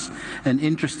and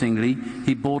Interestingly,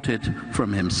 he bought it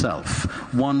from himself.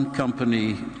 One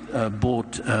company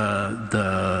bought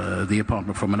the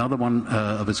apartment from another one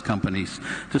of his companies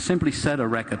to simply set a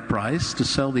record price to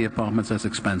sell the apartments as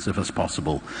expensive as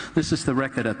possible. This is the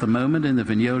record at the moment in the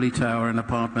Vignoli Tower, an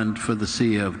apartment for the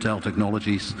CEO of Dell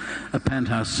Technologies, a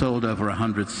penthouse sold over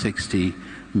 160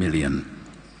 million.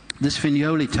 This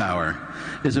Vignoli Tower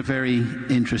is a very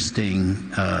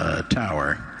interesting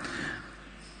tower.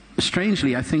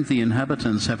 Strangely, I think the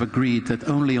inhabitants have agreed that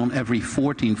only on every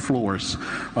 14 floors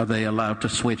are they allowed to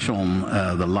switch on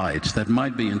the lights. That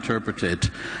might be interpreted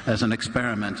as an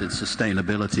experiment in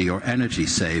sustainability or energy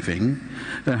saving.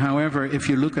 However, if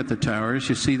you look at the towers,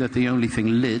 you see that the only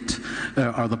thing lit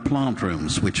are the plant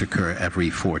rooms, which occur every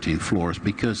 14 floors,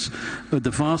 because the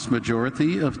vast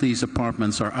majority of these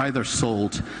apartments are either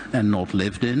sold and not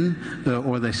lived in,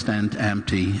 or they stand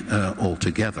empty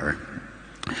altogether.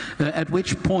 At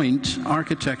which point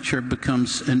architecture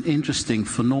becomes an interesting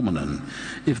phenomenon.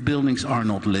 If buildings are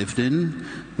not lived in,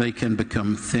 they can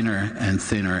become thinner and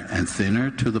thinner and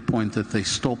thinner to the point that they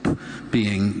stop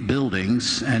being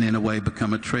buildings and in a way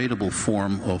become a tradable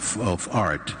form of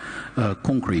art,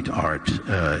 concrete art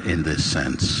in this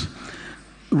sense.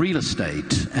 Real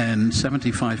estate, and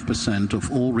 75%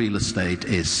 of all real estate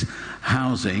is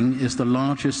housing, is the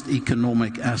largest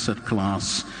economic asset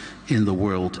class in the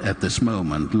world at this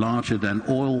moment, larger than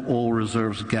oil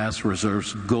reserves, gas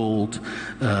reserves, gold,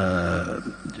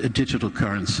 digital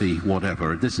currency,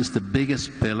 whatever. This is the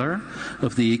biggest pillar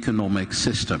of the economic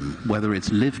system, whether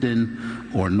it's lived in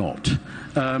or not.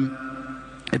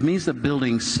 It means that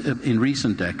buildings in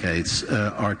recent decades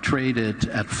are traded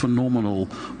at phenomenal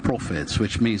profits,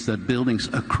 which means that buildings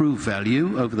accrue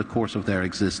value over the course of their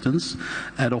existence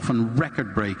at often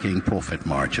record-breaking profit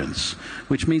margins,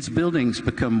 which means buildings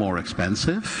become more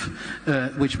expensive,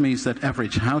 which means that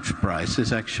average house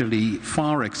prices actually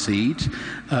far exceed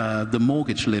the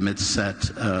mortgage limits set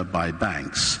by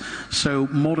banks. So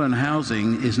modern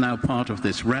housing is now part of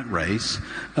this rat race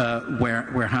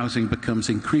where housing becomes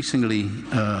increasingly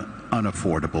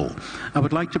unaffordable. I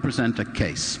would like to present a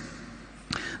case.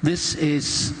 This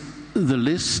is the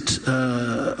list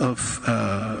of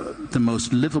the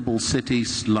most livable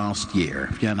cities last year: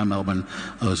 Vienna, Melbourne,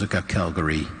 Osaka,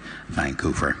 Calgary,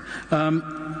 Vancouver.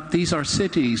 These are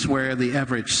cities where the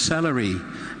average salary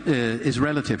is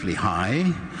relatively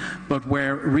high, but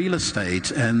where real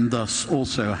estate and thus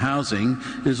also housing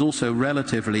is also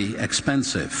relatively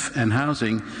expensive. And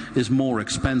housing is more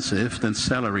expensive than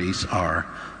salaries are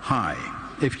high.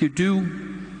 If you do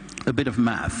a bit of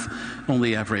math on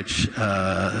the average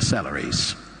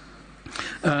salaries,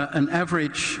 an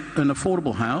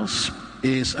affordable house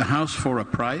is a house for a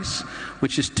price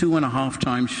which is 2.5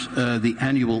 times the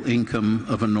annual income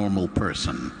of a normal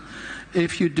person.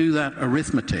 If you do that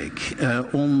arithmetic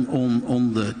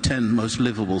on the 10 most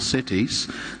livable cities,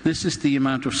 this is the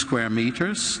amount of square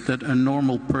meters that a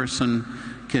normal person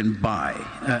can buy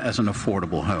as an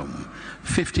affordable home.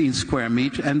 15 square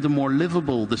meters, and the more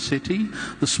livable the city,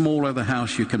 the smaller the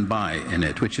house you can buy in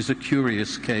it, which is a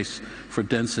curious case for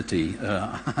density,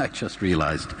 I just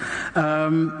realized.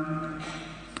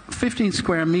 15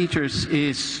 square meters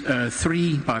is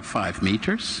 3 by 5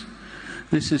 meters.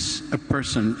 This is a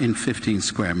person in 15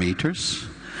 square meters.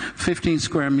 15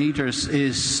 square meters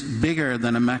is bigger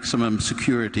than a maximum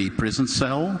security prison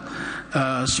cell,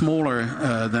 smaller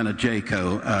than a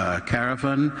Jayco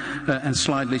caravan, and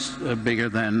slightly bigger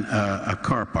than a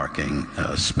car parking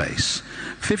space.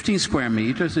 15 square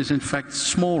meters is in fact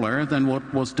smaller than what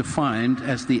was defined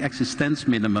as the existence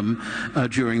minimum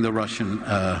during the Russian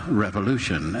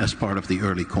Revolution as part of the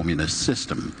early communist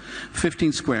system.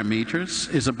 15 square meters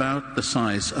is about the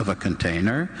size of a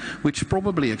container, which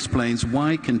probably explains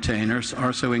why containers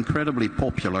are so incredibly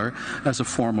popular as a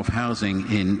form of housing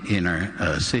in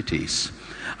inner cities.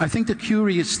 I think the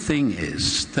curious thing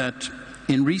is that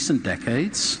in recent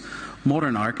decades,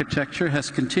 modern architecture has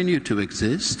continued to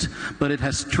exist, but it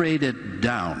has traded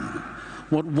down.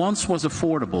 What once was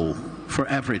affordable for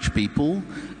average people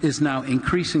is now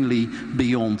increasingly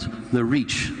beyond the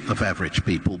reach of average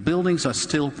people. Buildings are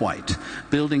still white.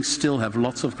 Buildings still have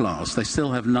lots of glass. They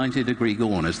still have 90-degree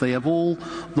corners. They have all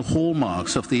the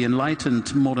hallmarks of the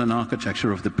enlightened modern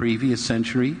architecture of the previous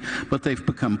century, but they've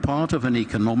become part of an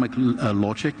economic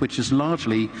logic which is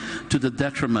largely to the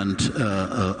detriment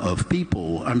of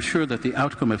people. I'm sure that the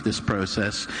outcome of this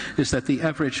process is that the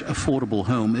average affordable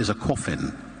home is a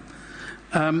coffin.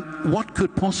 What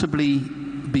could possibly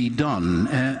be done.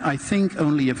 I think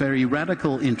only a very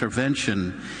radical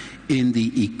intervention in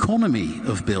the economy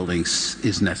of buildings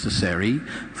is necessary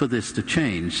for this to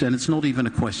change. And it's not even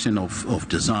a question of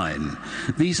design.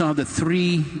 These are the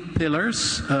three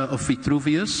pillars of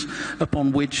Vitruvius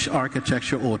upon which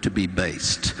architecture ought to be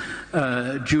based.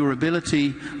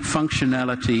 Durability,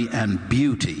 functionality, and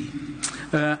beauty.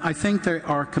 I think there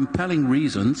are compelling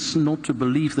reasons not to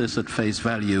believe this at face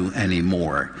value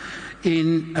anymore.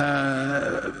 In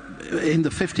the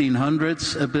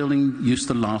 1500s, a building used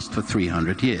to last for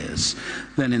 300 years.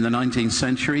 Then in the 19th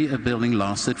century, a building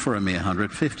lasted for a mere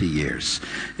 150 years.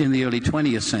 In the early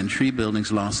 20th century,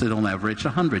 buildings lasted on average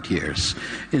 100 years.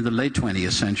 In the late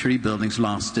 20th century, buildings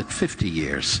lasted 50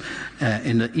 years.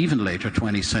 In the even later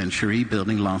 20th century,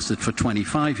 building lasted for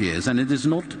 25 years. And it is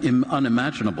not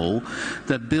unimaginable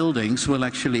that buildings will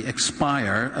actually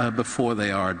expire before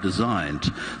they are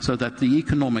designed, so that the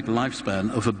economic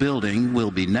lifespan of a building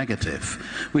will be negative,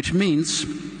 which means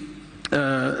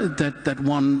that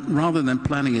one, rather than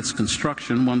planning its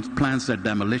construction, one plans their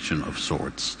demolition of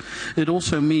sorts. It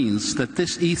also means that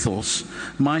this ethos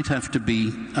might have to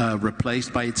be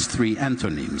replaced by its three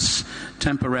antonyms: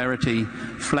 temporarity,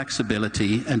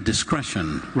 flexibility, and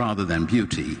discretion rather than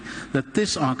beauty. That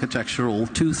this architectural,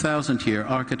 2,000-year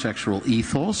architectural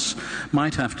ethos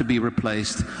might have to be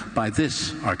replaced by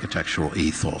this architectural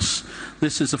ethos.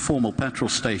 This is a formal petrol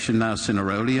station, now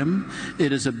Cineroleum.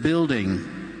 It is a building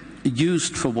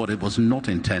used for what it was not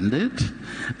intended.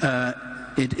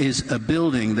 It is a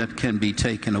building that can be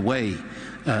taken away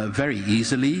very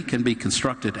easily, can be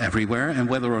constructed everywhere, and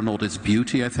whether or not it's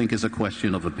beauty, I think, is a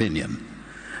question of opinion.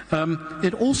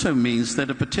 It also means that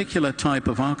a particular type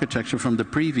of architecture from the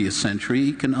previous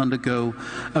century can undergo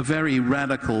a very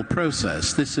radical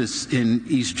process. This is in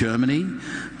East Germany,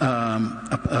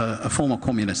 a former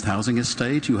communist housing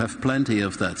estate. You have plenty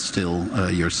of that still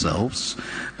yourselves,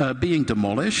 being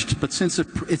demolished. But since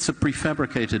it's a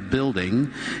prefabricated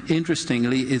building,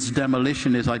 interestingly, its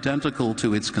demolition is identical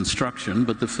to its construction,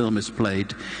 but the film is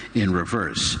played in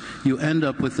reverse. You end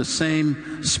up with the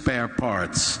same spare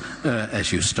parts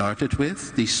as you started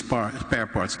with. These spare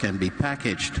parts can be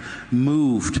packaged,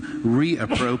 moved,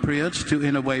 reappropriated to,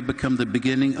 in a way, become the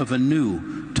beginning of a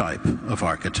new type of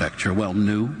architecture. Well,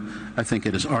 new, I think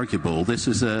it is arguable. This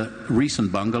is a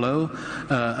recent bungalow,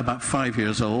 about 5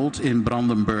 years old, in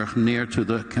Brandenburg, near to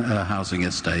the housing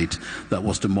estate that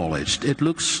was demolished. It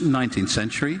looks 19th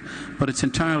century, but it's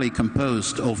entirely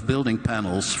composed of building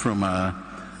panels from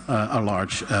a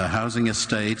large housing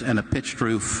estate, and a pitched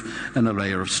roof and a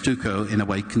layer of stucco in a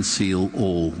way conceal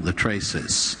all the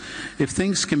traces. If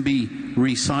things can be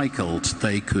recycled,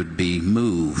 they could be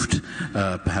moved.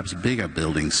 Perhaps bigger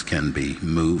buildings can be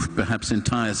moved. Perhaps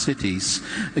entire cities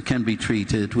can be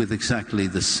treated with exactly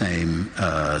the same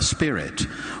spirit.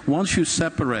 Once you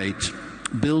separate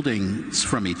buildings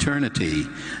from eternity,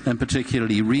 and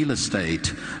particularly real estate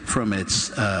from its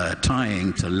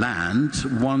tying to land,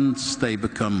 once they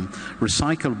become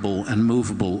recyclable and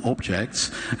movable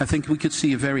objects, I think we could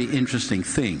see a very interesting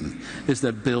thing, is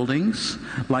that buildings,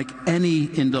 like any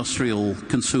industrial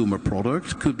consumer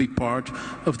product, could be part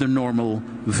of the normal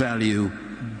value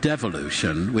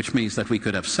devolution, which means that we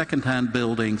could have second-hand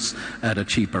buildings at a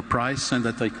cheaper price, and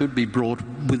that they could be brought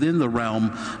within the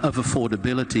realm of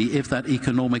affordability if that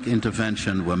economic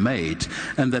intervention were made,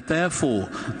 and that therefore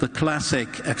the classic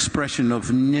expression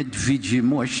of net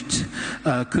vidjimosht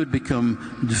could become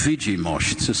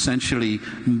dvidjimosht, essentially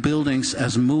buildings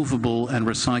as movable and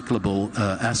recyclable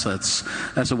assets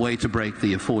as a way to break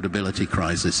the affordability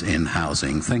crisis in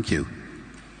housing. Thank you.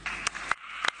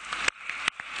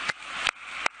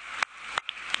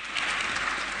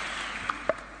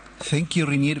 Thank you,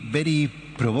 Reinier. Very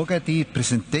provocative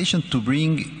presentation to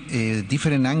bring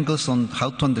different angles on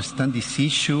how to understand this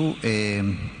issue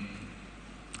in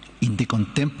the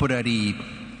contemporary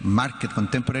market,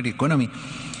 contemporary economy.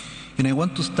 And I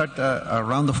want to start a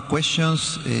round of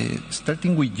questions,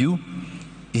 starting with you.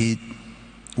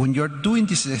 When you're doing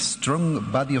this strong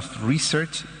body of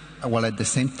research, while at the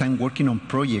same time working on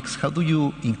projects, how do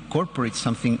you incorporate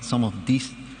some of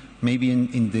these maybe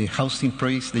in the housing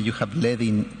projects that you have led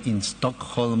in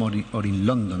Stockholm or in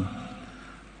London?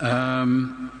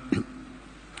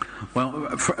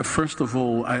 Well, first of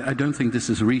all, I don't think this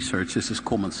is research, this is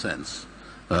common sense.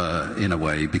 In a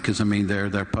way, because I mean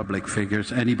they're public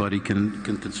figures. Anybody can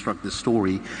construct this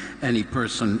story. Any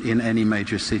person in any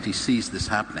major city sees this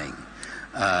happening,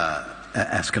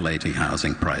 escalating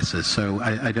housing prices. So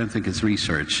I don't think it's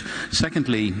research.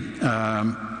 Secondly,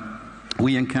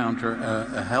 we encounter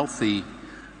a healthy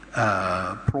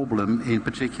problem,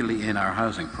 particularly in our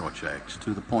housing projects,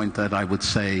 to the point that I would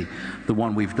say the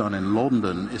one we've done in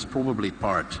London is probably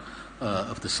part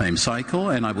of the same cycle,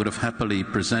 and I would have happily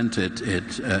presented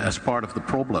it as part of the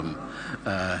problem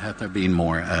had there been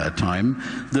more time.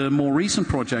 The more recent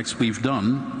projects we've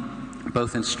done,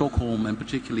 both in Stockholm and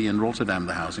particularly in Rotterdam,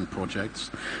 the housing projects,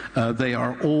 they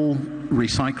are all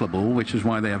recyclable, which is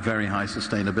why they have very high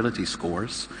sustainability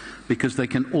scores, because they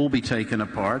can all be taken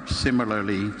apart,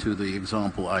 similarly to the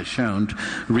example I showed,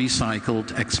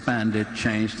 recycled, expanded,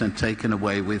 changed, and taken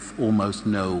away with almost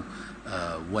no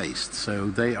waste. So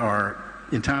they are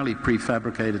entirely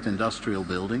prefabricated industrial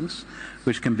buildings,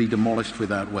 which can be demolished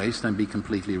without waste and be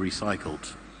completely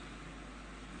recycled.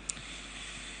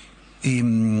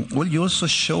 Well, you also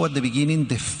show at the beginning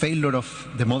the failure of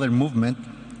the modern movement,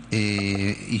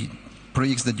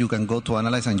 projects that you can go to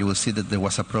analyze, and you will see that there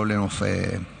was a problem of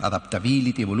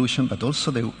adaptability, evolution, but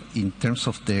also in terms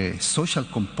of the social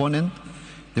component,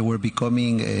 they were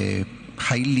becoming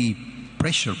highly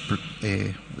pressure,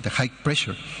 with a high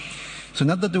pressure. So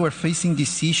now that they were facing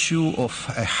this issue of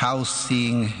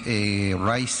housing,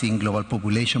 rising global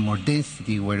population, more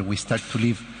density, where we start to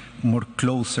live more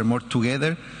closer, more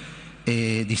together,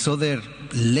 this other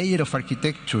layer of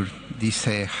architecture, this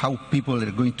how people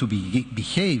are going to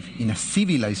behave in a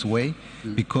civilized way,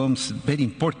 becomes very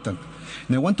important.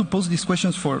 And I want to pose these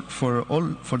questions for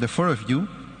the four of you,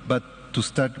 but to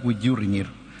start with you, Reinier.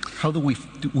 How do we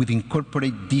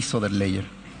incorporate this other layer?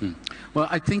 Well,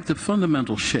 I think the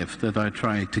fundamental shift that I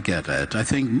try to get at, I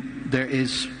think there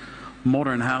is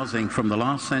modern housing from the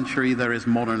last century, there is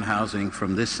modern housing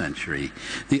from this century.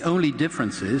 The only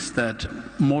difference is that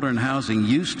modern housing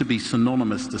used to be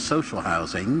synonymous to social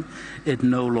housing. It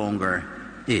no longer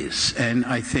is. And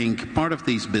I think part of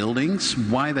these buildings,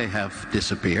 why they have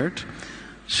disappeared,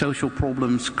 social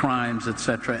problems, crimes,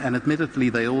 etc., and admittedly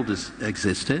they all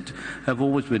existed, have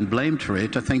always been blamed for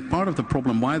it. I think part of the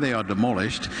problem why they are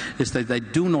demolished is that they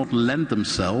do not lend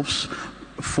themselves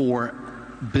for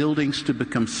buildings to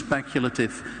become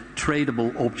speculative,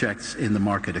 tradable objects in the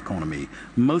market economy.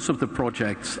 Most of the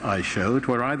projects I showed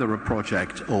were either a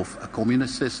project of a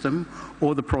communist system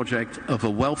or the project of a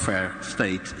welfare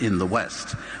state in the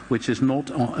West, which is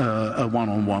not a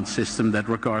one-on-one system that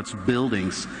regards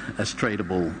buildings as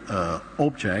tradable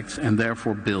objects and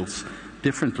therefore builds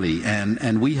differently,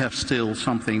 and we have still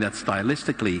something that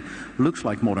stylistically looks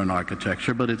like modern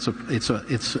architecture, but it's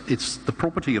the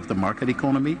property of the market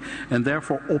economy and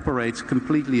therefore operates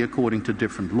completely according to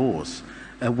different laws,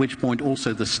 at which point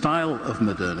also the style of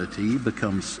modernity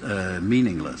becomes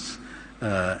meaningless.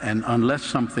 And unless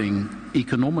something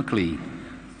economically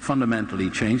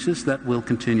fundamentally changes, that will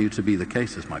continue to be the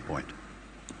case, is my point.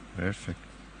 Perfect.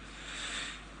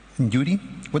 Yuri,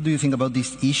 what do you think about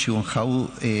this issue on how,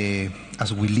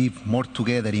 as we live more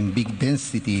together in big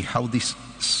density, how this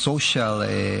social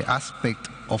aspect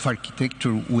of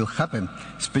architecture will happen,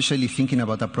 especially thinking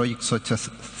about a project such as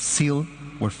SEAL,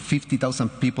 where 50,000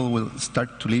 people will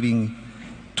start to living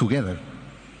together?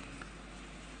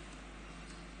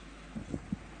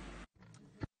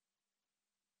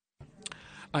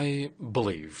 I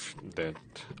believe that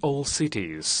all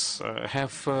cities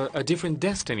have a different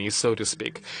destiny, so to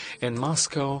speak, and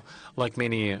Moscow, like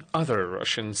many other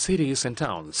Russian cities and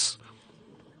towns,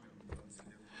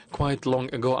 quite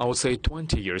long ago, I would say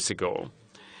 20 years ago,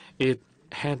 it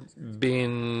had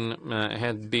been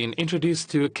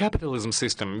introduced to a capitalism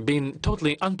system, been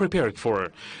totally unprepared for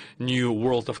new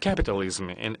world of capitalism,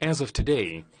 and as of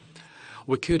today,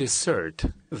 we could assert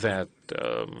that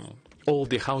all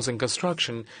the housing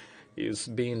construction is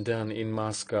being done in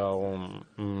Moscow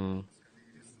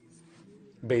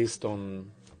based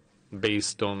on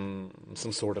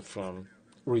some sort of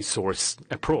resource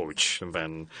approach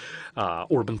than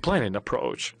urban planning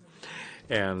approach.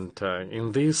 And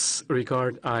in this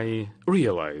regard, I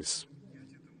realize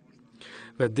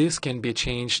that this can be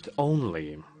changed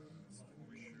only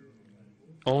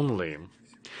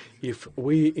if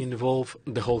we involve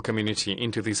the whole community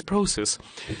into this process.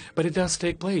 But it does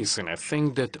take place, and I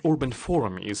think that Urban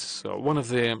Forum is one of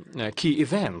the key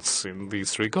events in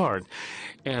this regard.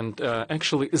 And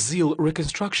actually, ZIL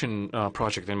reconstruction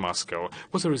project in Moscow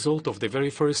was a result of the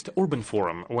very first Urban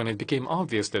Forum, when it became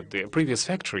obvious that the previous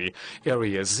factory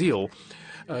area, ZIL,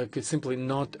 could simply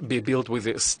not be built with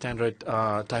the standard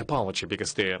typology,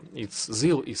 because its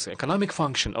zeal is economic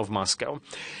function of Moscow,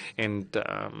 and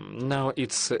now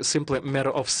it's simply a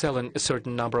matter of selling a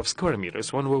certain number of square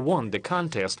meters. When we won the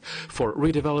contest for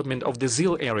redevelopment of the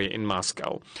ZIL area in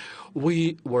Moscow,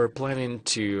 we were planning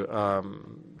to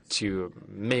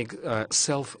make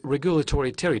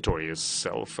self-regulatory territories,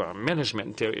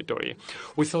 self-management territory.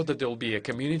 We thought that there will be a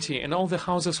community and all the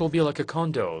houses will be like a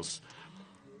condos,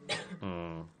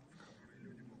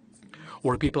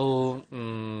 where people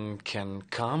can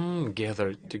come,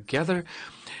 gather together,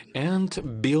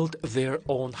 and build their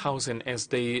own housing as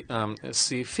they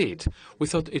see fit. We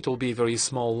thought it will be a very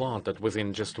small lot, that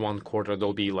within just one quarter there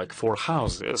will be like 4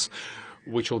 houses,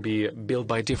 which will be built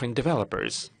by different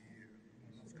developers.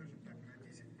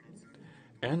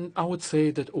 And I would say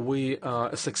that we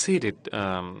succeeded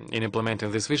in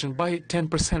implementing this vision by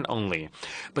 10% only.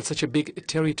 But such a big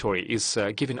territory is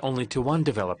given only to one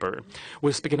developer.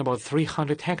 We're speaking about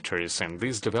 300 hectares, and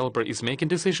this developer is making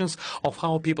decisions of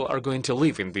how people are going to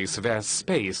live in this vast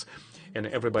space. And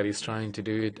everybody's trying to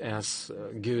do it as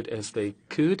good as they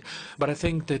could. But I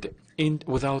think that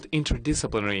without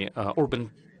interdisciplinary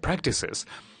urban practices,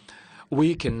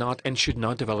 we cannot and should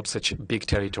not develop such big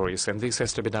territories, and this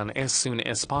has to be done as soon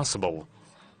as possible.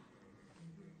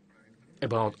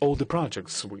 About all the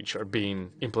projects which are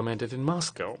being implemented in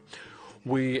Moscow,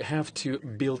 we have to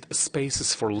build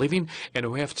spaces for living, and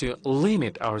we have to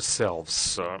limit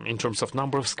ourselves in terms of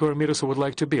number of square meters we would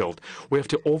like to build. We have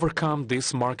to overcome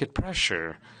this market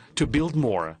pressure to build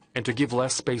more and to give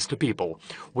less space to people.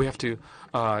 We have to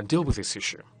deal with this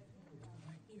issue.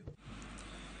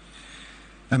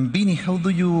 And Winy, how do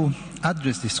you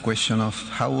address this question of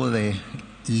how the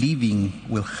living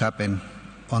will happen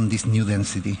on this new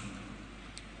density?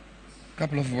 A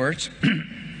couple of words,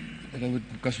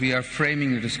 because we are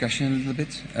framing the discussion a little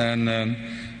bit. And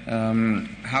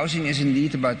housing is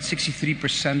indeed about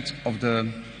 63%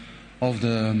 of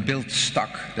the built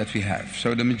stock that we have.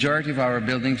 So the majority of our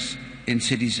buildings in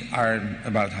cities are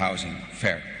about housing,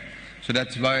 fair. So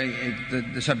that's why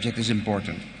the subject is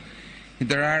important.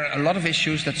 There are a lot of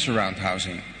issues that surround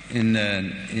housing in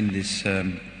this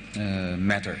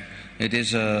matter. It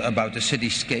is about the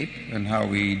cityscape and how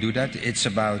we do that. It's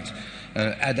about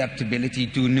adaptability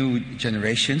to new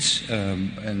generations,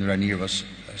 and Reinier was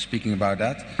speaking about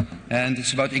that. And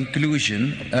it's about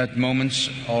inclusion at moments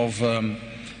of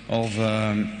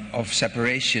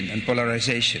separation and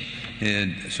polarization.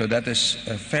 So that is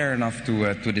fair enough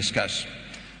to discuss.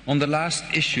 On the last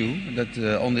issue, that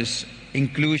on this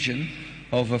inclusion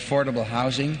of affordable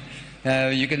housing,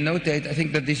 you can notate, I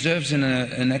think that deserves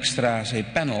an extra, say,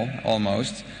 panel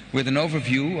almost, with an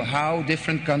overview how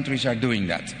different countries are doing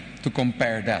that, to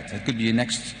compare that. It could be a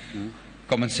next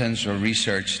common sense or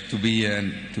research to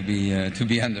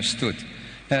be understood.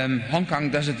 Hong Kong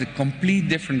does it a complete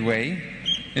different way,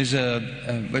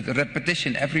 with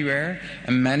repetition everywhere,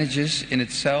 and manages in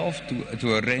itself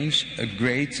to arrange a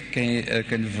great kind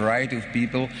of variety of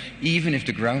people, even if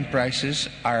the ground prices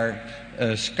are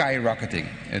skyrocketing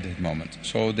at that moment.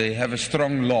 So they have a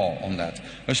strong law on that,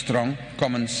 a strong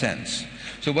common sense.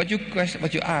 So what you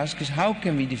ask is, how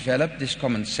can we develop this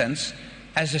common sense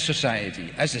as a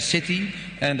society, as a city,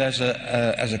 and as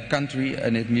a country,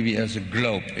 and it maybe as a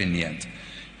globe in the end?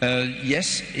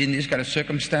 Yes, in these kind of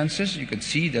circumstances, you can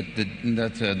see that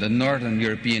the northern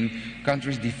European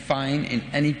countries define in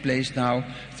any place now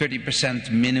 30%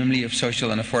 minimally of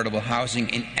social and affordable housing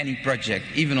in any project,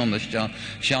 even on the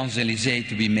Champs-Élysées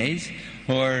to be made,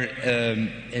 or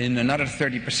in another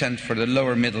 30% for the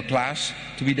lower middle class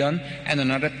to be done, and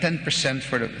another 10%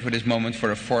 for this moment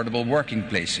for affordable working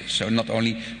places. So not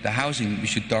only the housing, we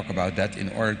should talk about that in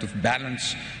order to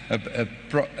balance a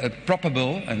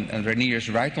probable, and Reinier is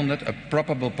right on that, a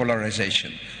probable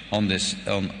polarization on this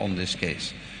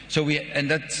case. So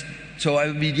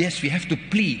yes, we have to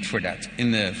plead for that,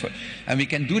 and we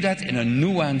can do that in a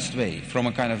nuanced way, from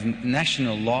a kind of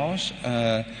national laws,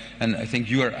 and I think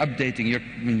you are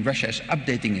updating, Russia is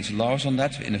updating its laws on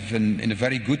that in a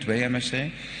very good way, I must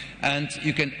say, and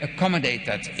you can accommodate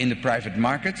that in the private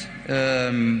market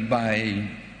by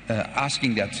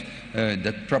asking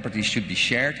that property should be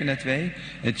shared in that way.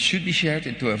 It should be shared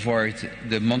to avoid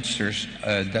the monsters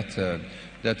that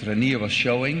Reinier was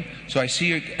showing. So I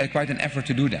see quite an effort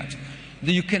to do that.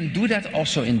 You can do that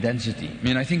also in density. I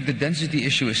mean, I think the density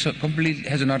issue is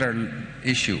has another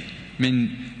issue. I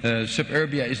mean,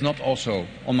 suburbia is not also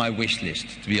on my wish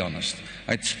list, to be honest.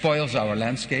 It spoils our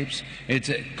landscapes.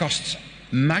 It costs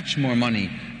much more money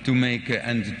to make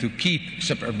and to keep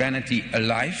suburbanity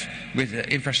alive with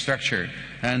infrastructure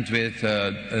and with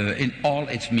in all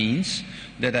its means.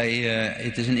 That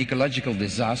it is an ecological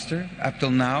disaster up till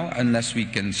now, unless we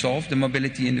can solve the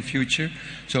mobility in the future.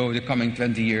 So the coming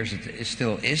 20 years it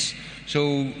still is.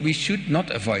 So we should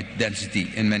not avoid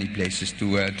density in many places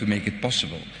to make it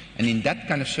possible. And in that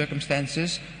kind of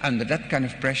circumstances, under that kind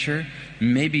of pressure,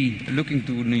 maybe looking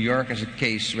to New York as a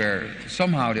case where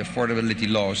somehow the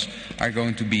affordability laws are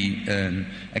going to be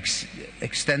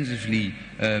extensively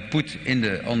put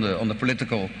on the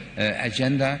political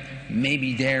agenda,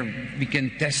 maybe there we can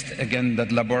test again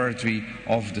that laboratory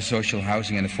of the social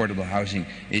housing and affordable housing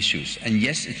issues. And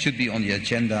yes, it should be on the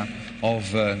agenda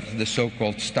of the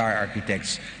so-called star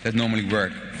architects that normally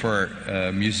work for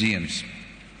museums.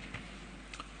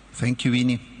 Thank you,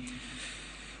 Winy.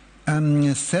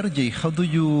 Sergei, how do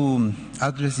you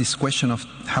address this question of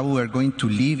how we are going to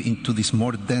live into this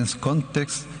more dense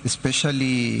context,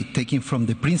 especially taking from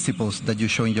the principles that you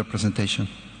show in your presentation?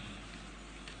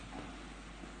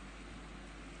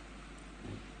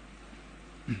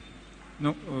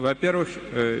 Ну, во-первых,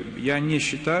 я не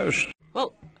считаю, что...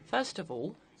 Well, first of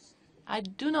all, I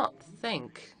do not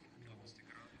think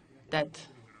that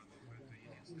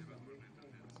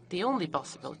the only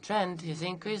possible trend is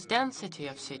increased density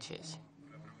of cities.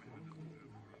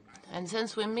 And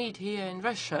since we meet here in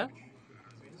Russia,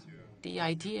 the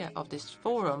idea of this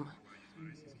forum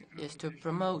is to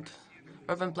promote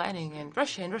urban planning in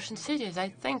Russia and Russian cities. I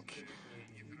think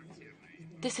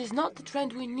this is not the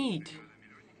trend we need.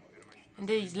 In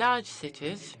these large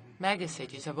cities,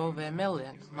 megacities of over 1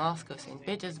 million, Moscow, Saint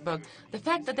Petersburg, the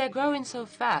fact that they're growing so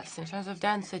fast in terms of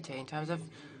density, in terms of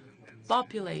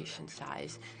population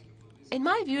size, in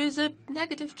my view, is a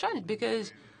negative trend,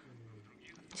 because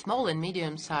small and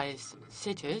medium-sized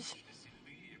cities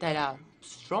that are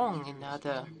strong in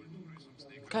other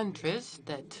countries,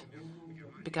 that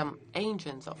become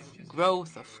agents of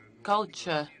growth, of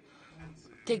culture.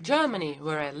 Take Germany,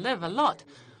 where I live a lot.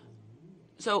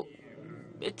 So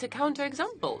it's a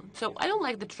counterexample. So I don't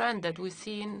like the trend that we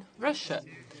see in Russia.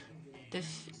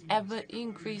 This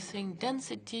ever-increasing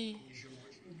density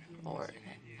or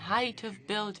height of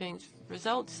buildings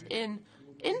results in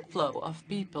inflow of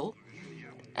people,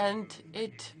 and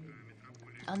it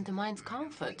undermines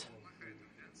comfort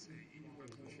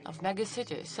of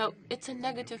megacities. So it's a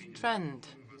negative trend.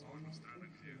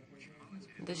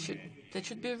 That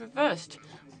should be reversed.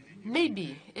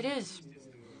 Maybe it is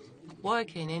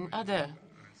working in other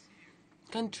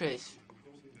countries,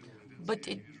 but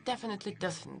it definitely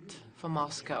doesn't for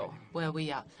Moscow, where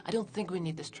we are. I don't think we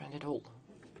need this trend at all.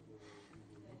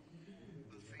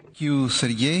 Thank you,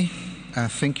 Sergei.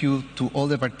 Thank you to all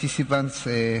the participants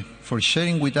for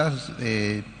sharing with us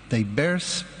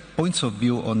diverse points of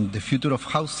view on the future of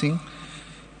housing,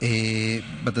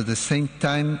 but at the same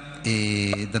time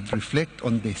that reflect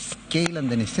on the scale and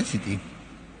the necessity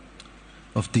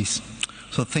of this.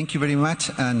 So thank you very much,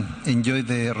 and enjoy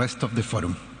the rest of the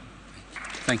forum.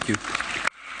 Thank you.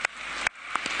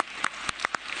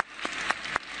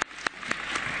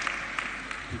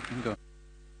 You can go.